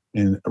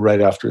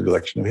right after the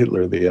election of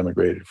Hitler. They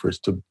emigrated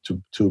first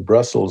to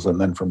Brussels,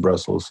 and then from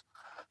Brussels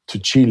to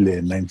Chile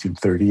in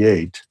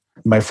 1938.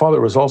 My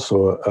father was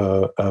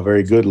also a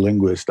very good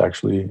linguist,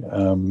 actually.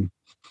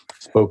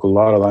 Spoke a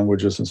lot of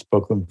languages and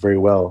spoke them very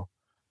well.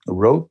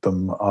 Wrote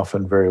them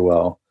often very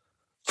well.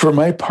 For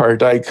my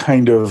part, I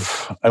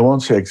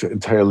won't say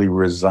entirely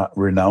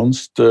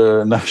renounced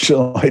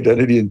national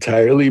identity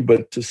entirely,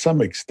 but to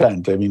some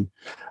extent. I mean,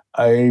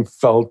 I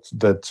felt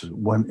that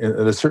when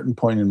at a certain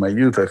point in my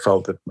youth, I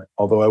felt that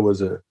although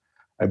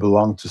I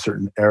belonged to a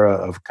certain era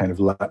of kind of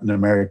Latin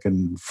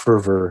American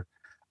fervor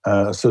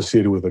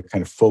associated with a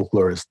kind of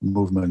folklorist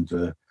movement,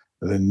 a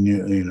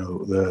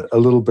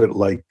little bit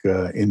like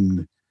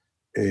in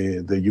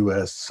the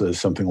U.S.,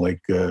 something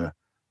like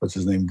what's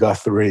his name,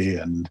 Guthrie,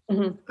 and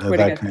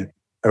that kind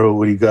of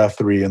Woody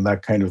Guthrie and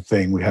that kind of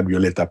thing. We had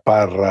Violeta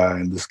Parra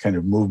and this kind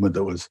of movement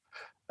that was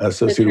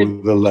associated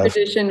with the left.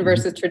 Tradition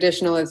versus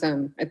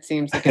traditionalism, it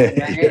seems like, right?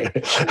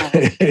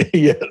 Yeah.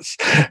 Yes,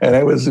 and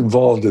I was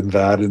involved in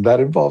that, and that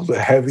involved a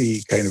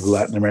heavy kind of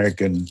Latin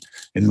American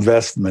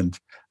investment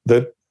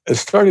that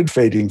started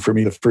fading for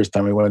me the first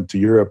time I went to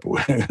Europe.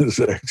 I was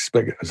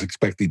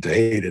expecting to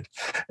hate it,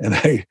 and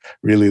I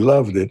really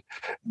loved it.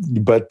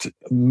 But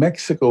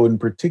Mexico in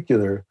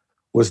particular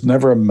was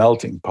never a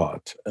melting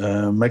pot.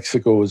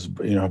 Mexico was,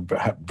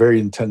 very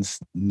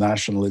intense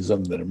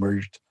nationalism that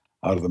emerged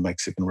out of the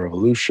Mexican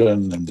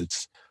Revolution and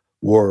its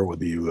war with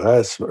the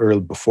U.S.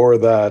 early before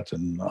that,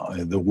 and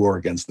the war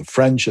against the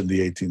French in the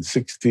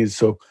 1860s.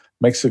 So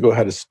Mexico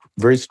had a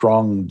very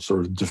strong sort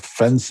of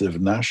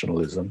defensive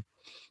nationalism,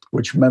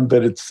 which meant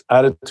that its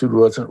attitude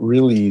wasn't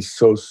really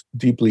so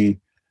deeply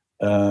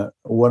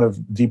one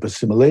of deep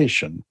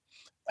assimilation.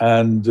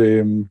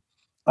 And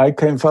I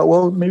kind of thought,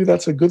 well, maybe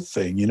that's a good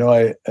thing.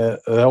 That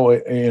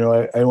way,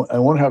 I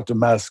won't have to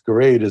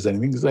masquerade as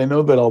anything, because I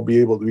know that I'll be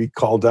able to be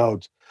called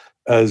out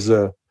as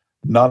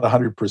not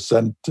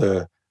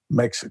 100%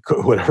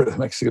 Mexico, whatever the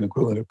Mexican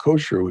equivalent of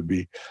kosher would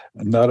be,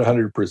 not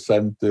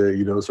 100%,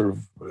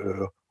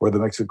 or the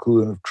Mexican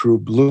equivalent of true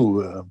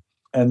blue.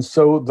 And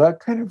so that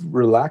kind of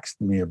relaxed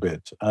me a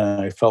bit.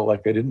 I felt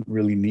like I didn't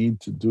really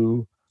need to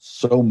do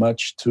so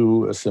much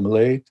to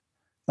assimilate.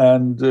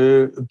 And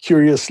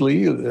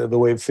curiously, the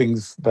way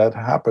things that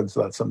happens,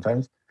 that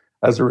sometimes,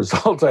 as a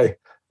result, I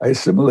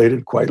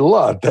assimilated quite a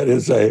lot. That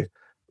is, a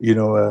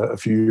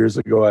few years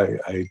ago,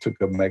 I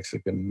took a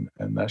Mexican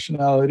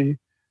nationality,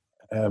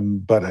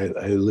 but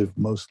I live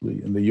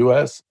mostly in the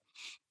U.S.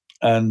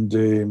 And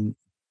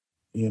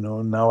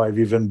now I've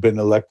even been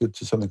elected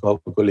to something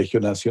called the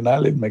Colegio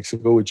Nacional in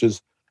Mexico, which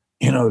is,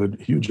 a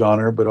huge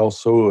honor, but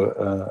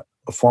also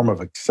a form of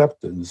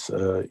acceptance,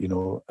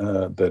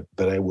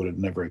 that I would have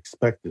never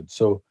expected.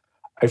 So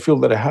I feel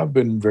that I have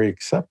been very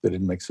accepted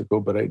in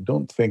Mexico, but I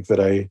don't think that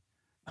I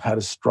had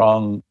a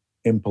strong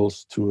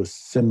impulse to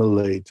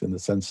assimilate in the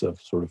sense of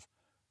sort of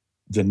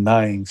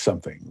denying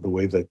something, the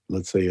way that,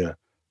 let's say, a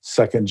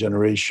second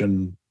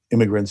generation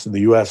immigrants in the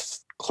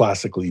U.S.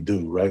 classically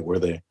do, right? Where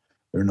they're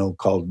no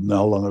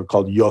longer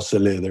called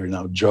Yosele, they're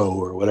now Joe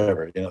or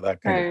whatever,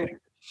 that kind of thing.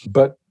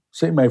 But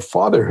say my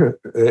father,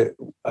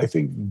 I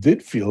think,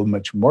 did feel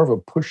much more of a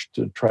push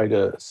to try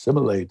to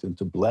assimilate and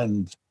to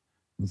blend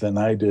than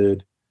I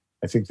did.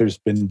 I think there's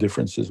been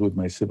differences with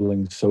my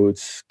siblings, so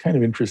it's kind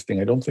of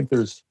interesting. I don't think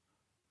there's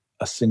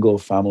a single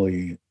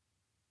family.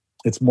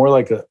 It's more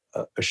like a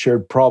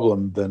shared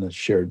problem than a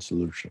shared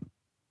solution.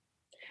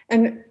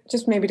 And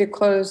just maybe to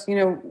close,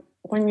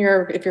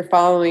 if you're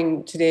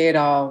following today at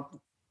all,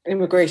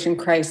 immigration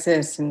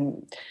crisis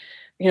and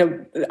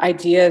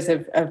ideas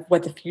of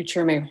what the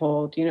future may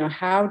hold,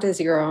 how does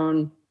your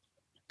own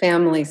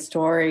family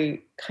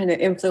story kind of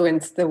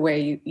influence the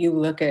way you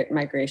look at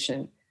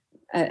migration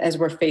as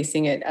we're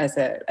facing it as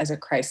a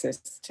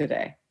crisis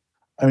today?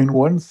 I mean,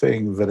 one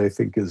thing that I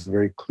think is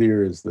very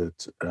clear is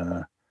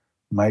that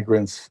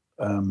migrants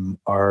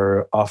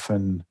are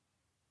often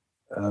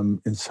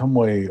in some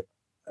way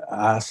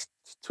asked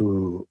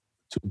to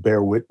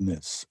bear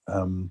witness,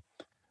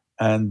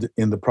 and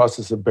in the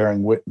process of bear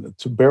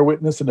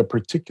witness in a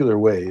particular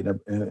way,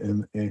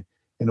 in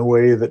a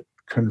way that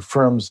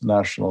confirms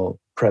national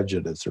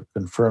prejudice or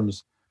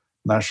confirms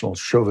national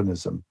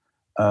chauvinism.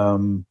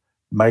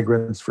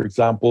 Migrants, for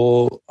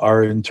example,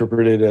 are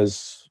interpreted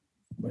as,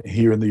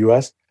 here in the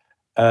U.S.,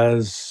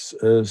 as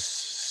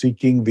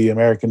seeking the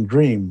American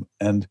dream,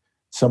 and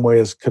some way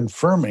as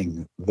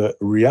confirming the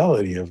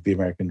reality of the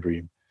American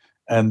dream.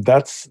 And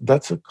that's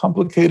a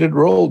complicated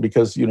role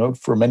because,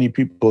 for many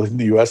people in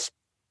the U.S.,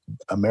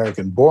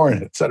 American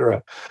born, et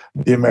cetera,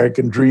 the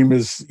American dream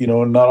is,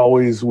 not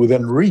always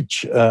within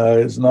reach.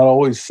 It's not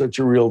always such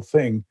a real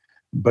thing.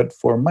 But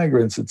for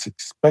migrants, it's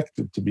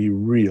expected to be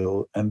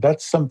real. And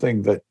that's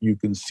something that you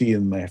can see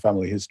in my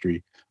family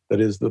history. That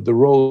is that the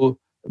role,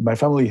 my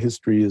family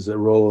history is a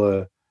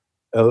role,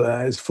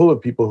 is full of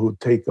people who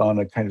take on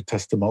a kind of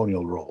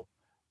testimonial role.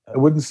 I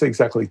wouldn't say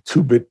exactly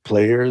two-bit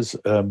players,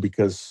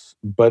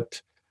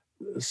 but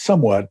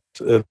somewhat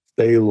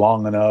stay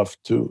long enough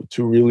to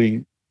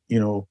really,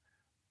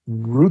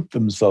 root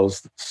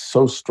themselves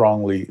so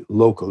strongly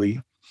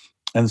locally.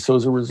 And so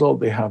as a result,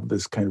 they have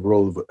this kind of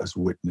role as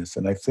witness.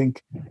 And I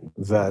think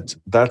that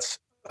that's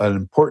an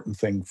important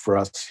thing for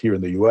us here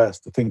in the US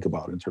to think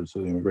about in terms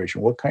of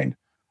immigration. What kind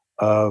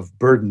of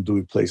burden do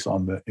we place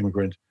on the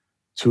immigrant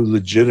to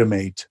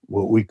legitimate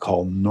what we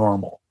call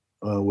normal,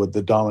 what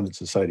the dominant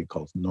society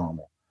calls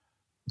normal?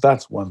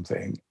 That's one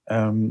thing.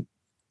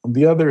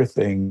 The other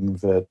thing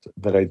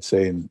that I'd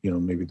say, and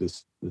maybe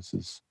this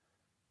is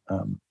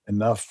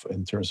enough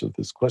in terms of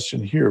this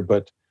question here,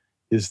 but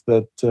is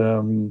that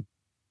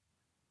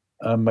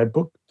my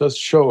book does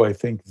show, I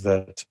think,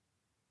 that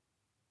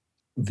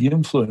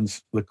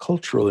the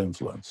cultural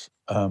influence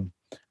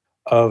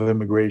of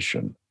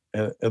immigration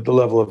at the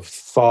level of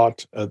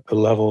thought, at the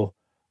level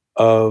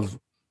of,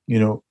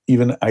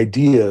 even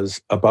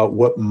ideas about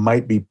what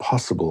might be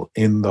possible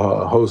in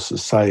the host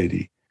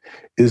society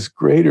is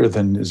greater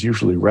than is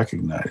usually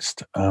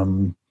recognized.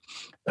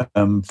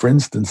 For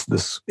instance,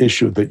 this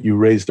issue that you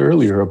raised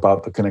earlier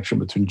about the connection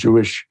between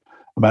Jewish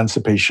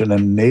emancipation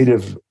and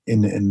native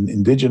and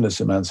indigenous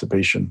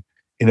emancipation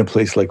in a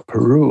place like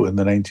Peru in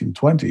the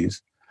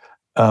 1920s,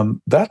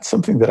 that's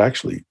something that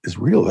actually is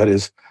real. That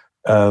is,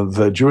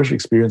 the Jewish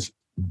experience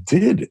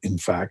did, in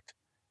fact,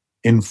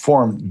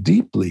 inform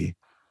deeply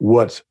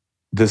what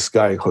this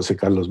guy, José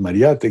Carlos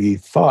Mariátegui,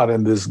 thought.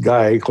 And this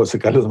guy, José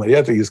Carlos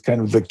Mariátegui, is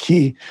kind of the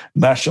key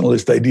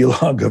nationalist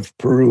ideologue of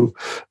Peru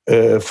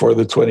for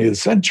the 20th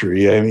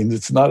century. I mean,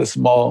 it's not a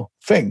small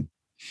thing.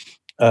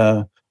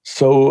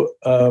 So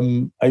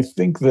I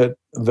think that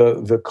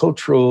the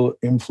cultural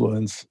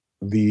influence,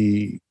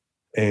 the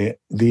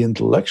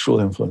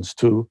intellectual influence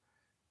too,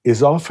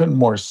 is often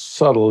more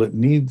subtle.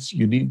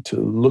 You need to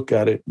look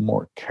at it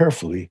more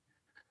carefully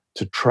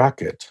to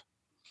track it,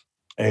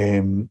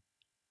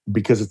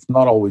 because it's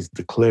not always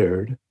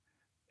declared.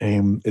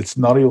 It's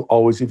not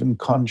always even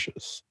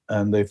conscious.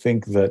 And I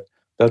think that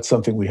that's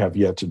something we have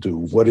yet to do.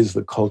 What is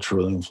the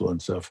cultural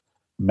influence of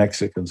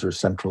Mexicans or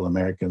Central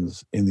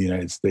Americans in the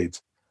United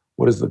States?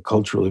 What is the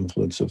cultural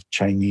influence of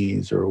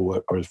Chinese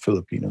or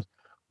Filipinos?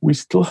 We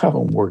still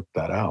haven't worked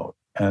that out.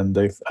 And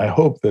I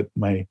hope that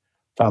my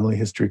family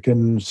history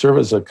can serve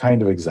as a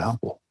kind of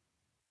example.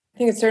 I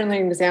think it's certainly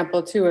an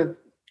example, too, of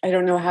I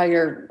don't know how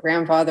your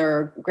grandfather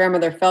or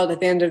grandmother felt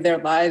at the end of their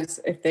lives,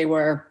 if they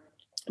were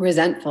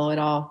resentful at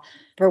all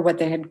for what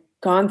they had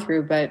gone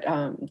through, but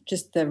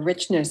just the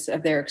richness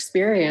of their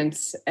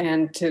experience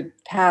and to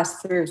pass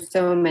through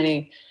so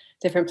many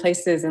different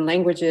places and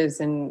languages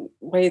and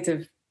ways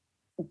of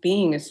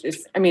being is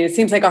it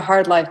seems like a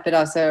hard life, but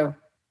also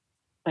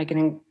like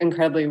an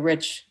incredibly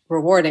rich,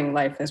 rewarding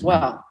life as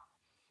well.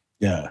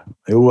 Yeah,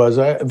 it was.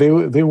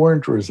 They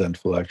weren't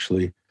resentful,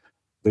 actually.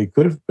 They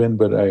could have been,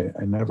 but I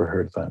never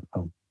heard that.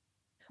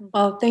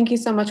 Well, thank you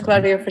so much,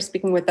 Claudio, for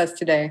speaking with us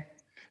today.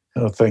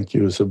 Oh, thank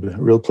you. It's a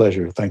real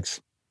pleasure.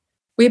 Thanks.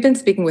 We've been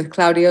speaking with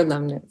Claudio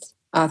Lomnitz,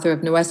 author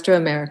of Nuestra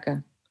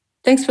America.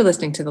 Thanks for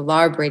listening to the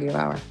LARB Radio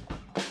Hour.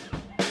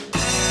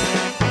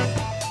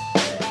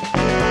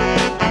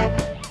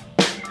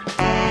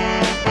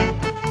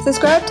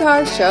 Subscribe to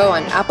our show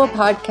on Apple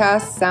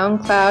Podcasts,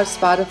 SoundCloud,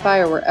 Spotify,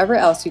 or wherever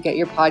else you get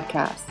your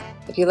podcasts.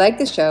 If you like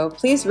the show,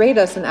 please rate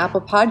us on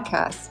Apple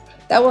Podcasts.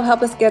 That will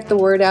help us get the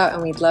word out,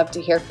 and we'd love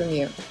to hear from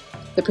you.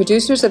 The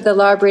producers of the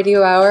LARB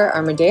Radio Hour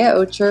are Medea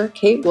Ocher,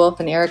 Kate Wolf,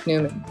 and Eric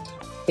Newman.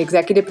 The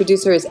executive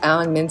producer is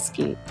Alan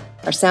Minsky.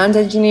 Our sound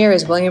engineer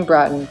is William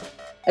Broughton.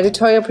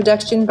 Editorial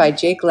production by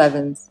Jake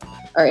Levins.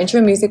 Our intro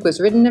music was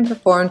written and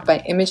performed by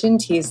Imogen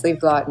Teasley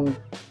Vlotton.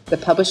 The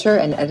publisher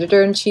and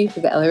editor-in-chief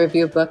of the LA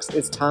Review of Books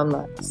is Tom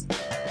Lutz.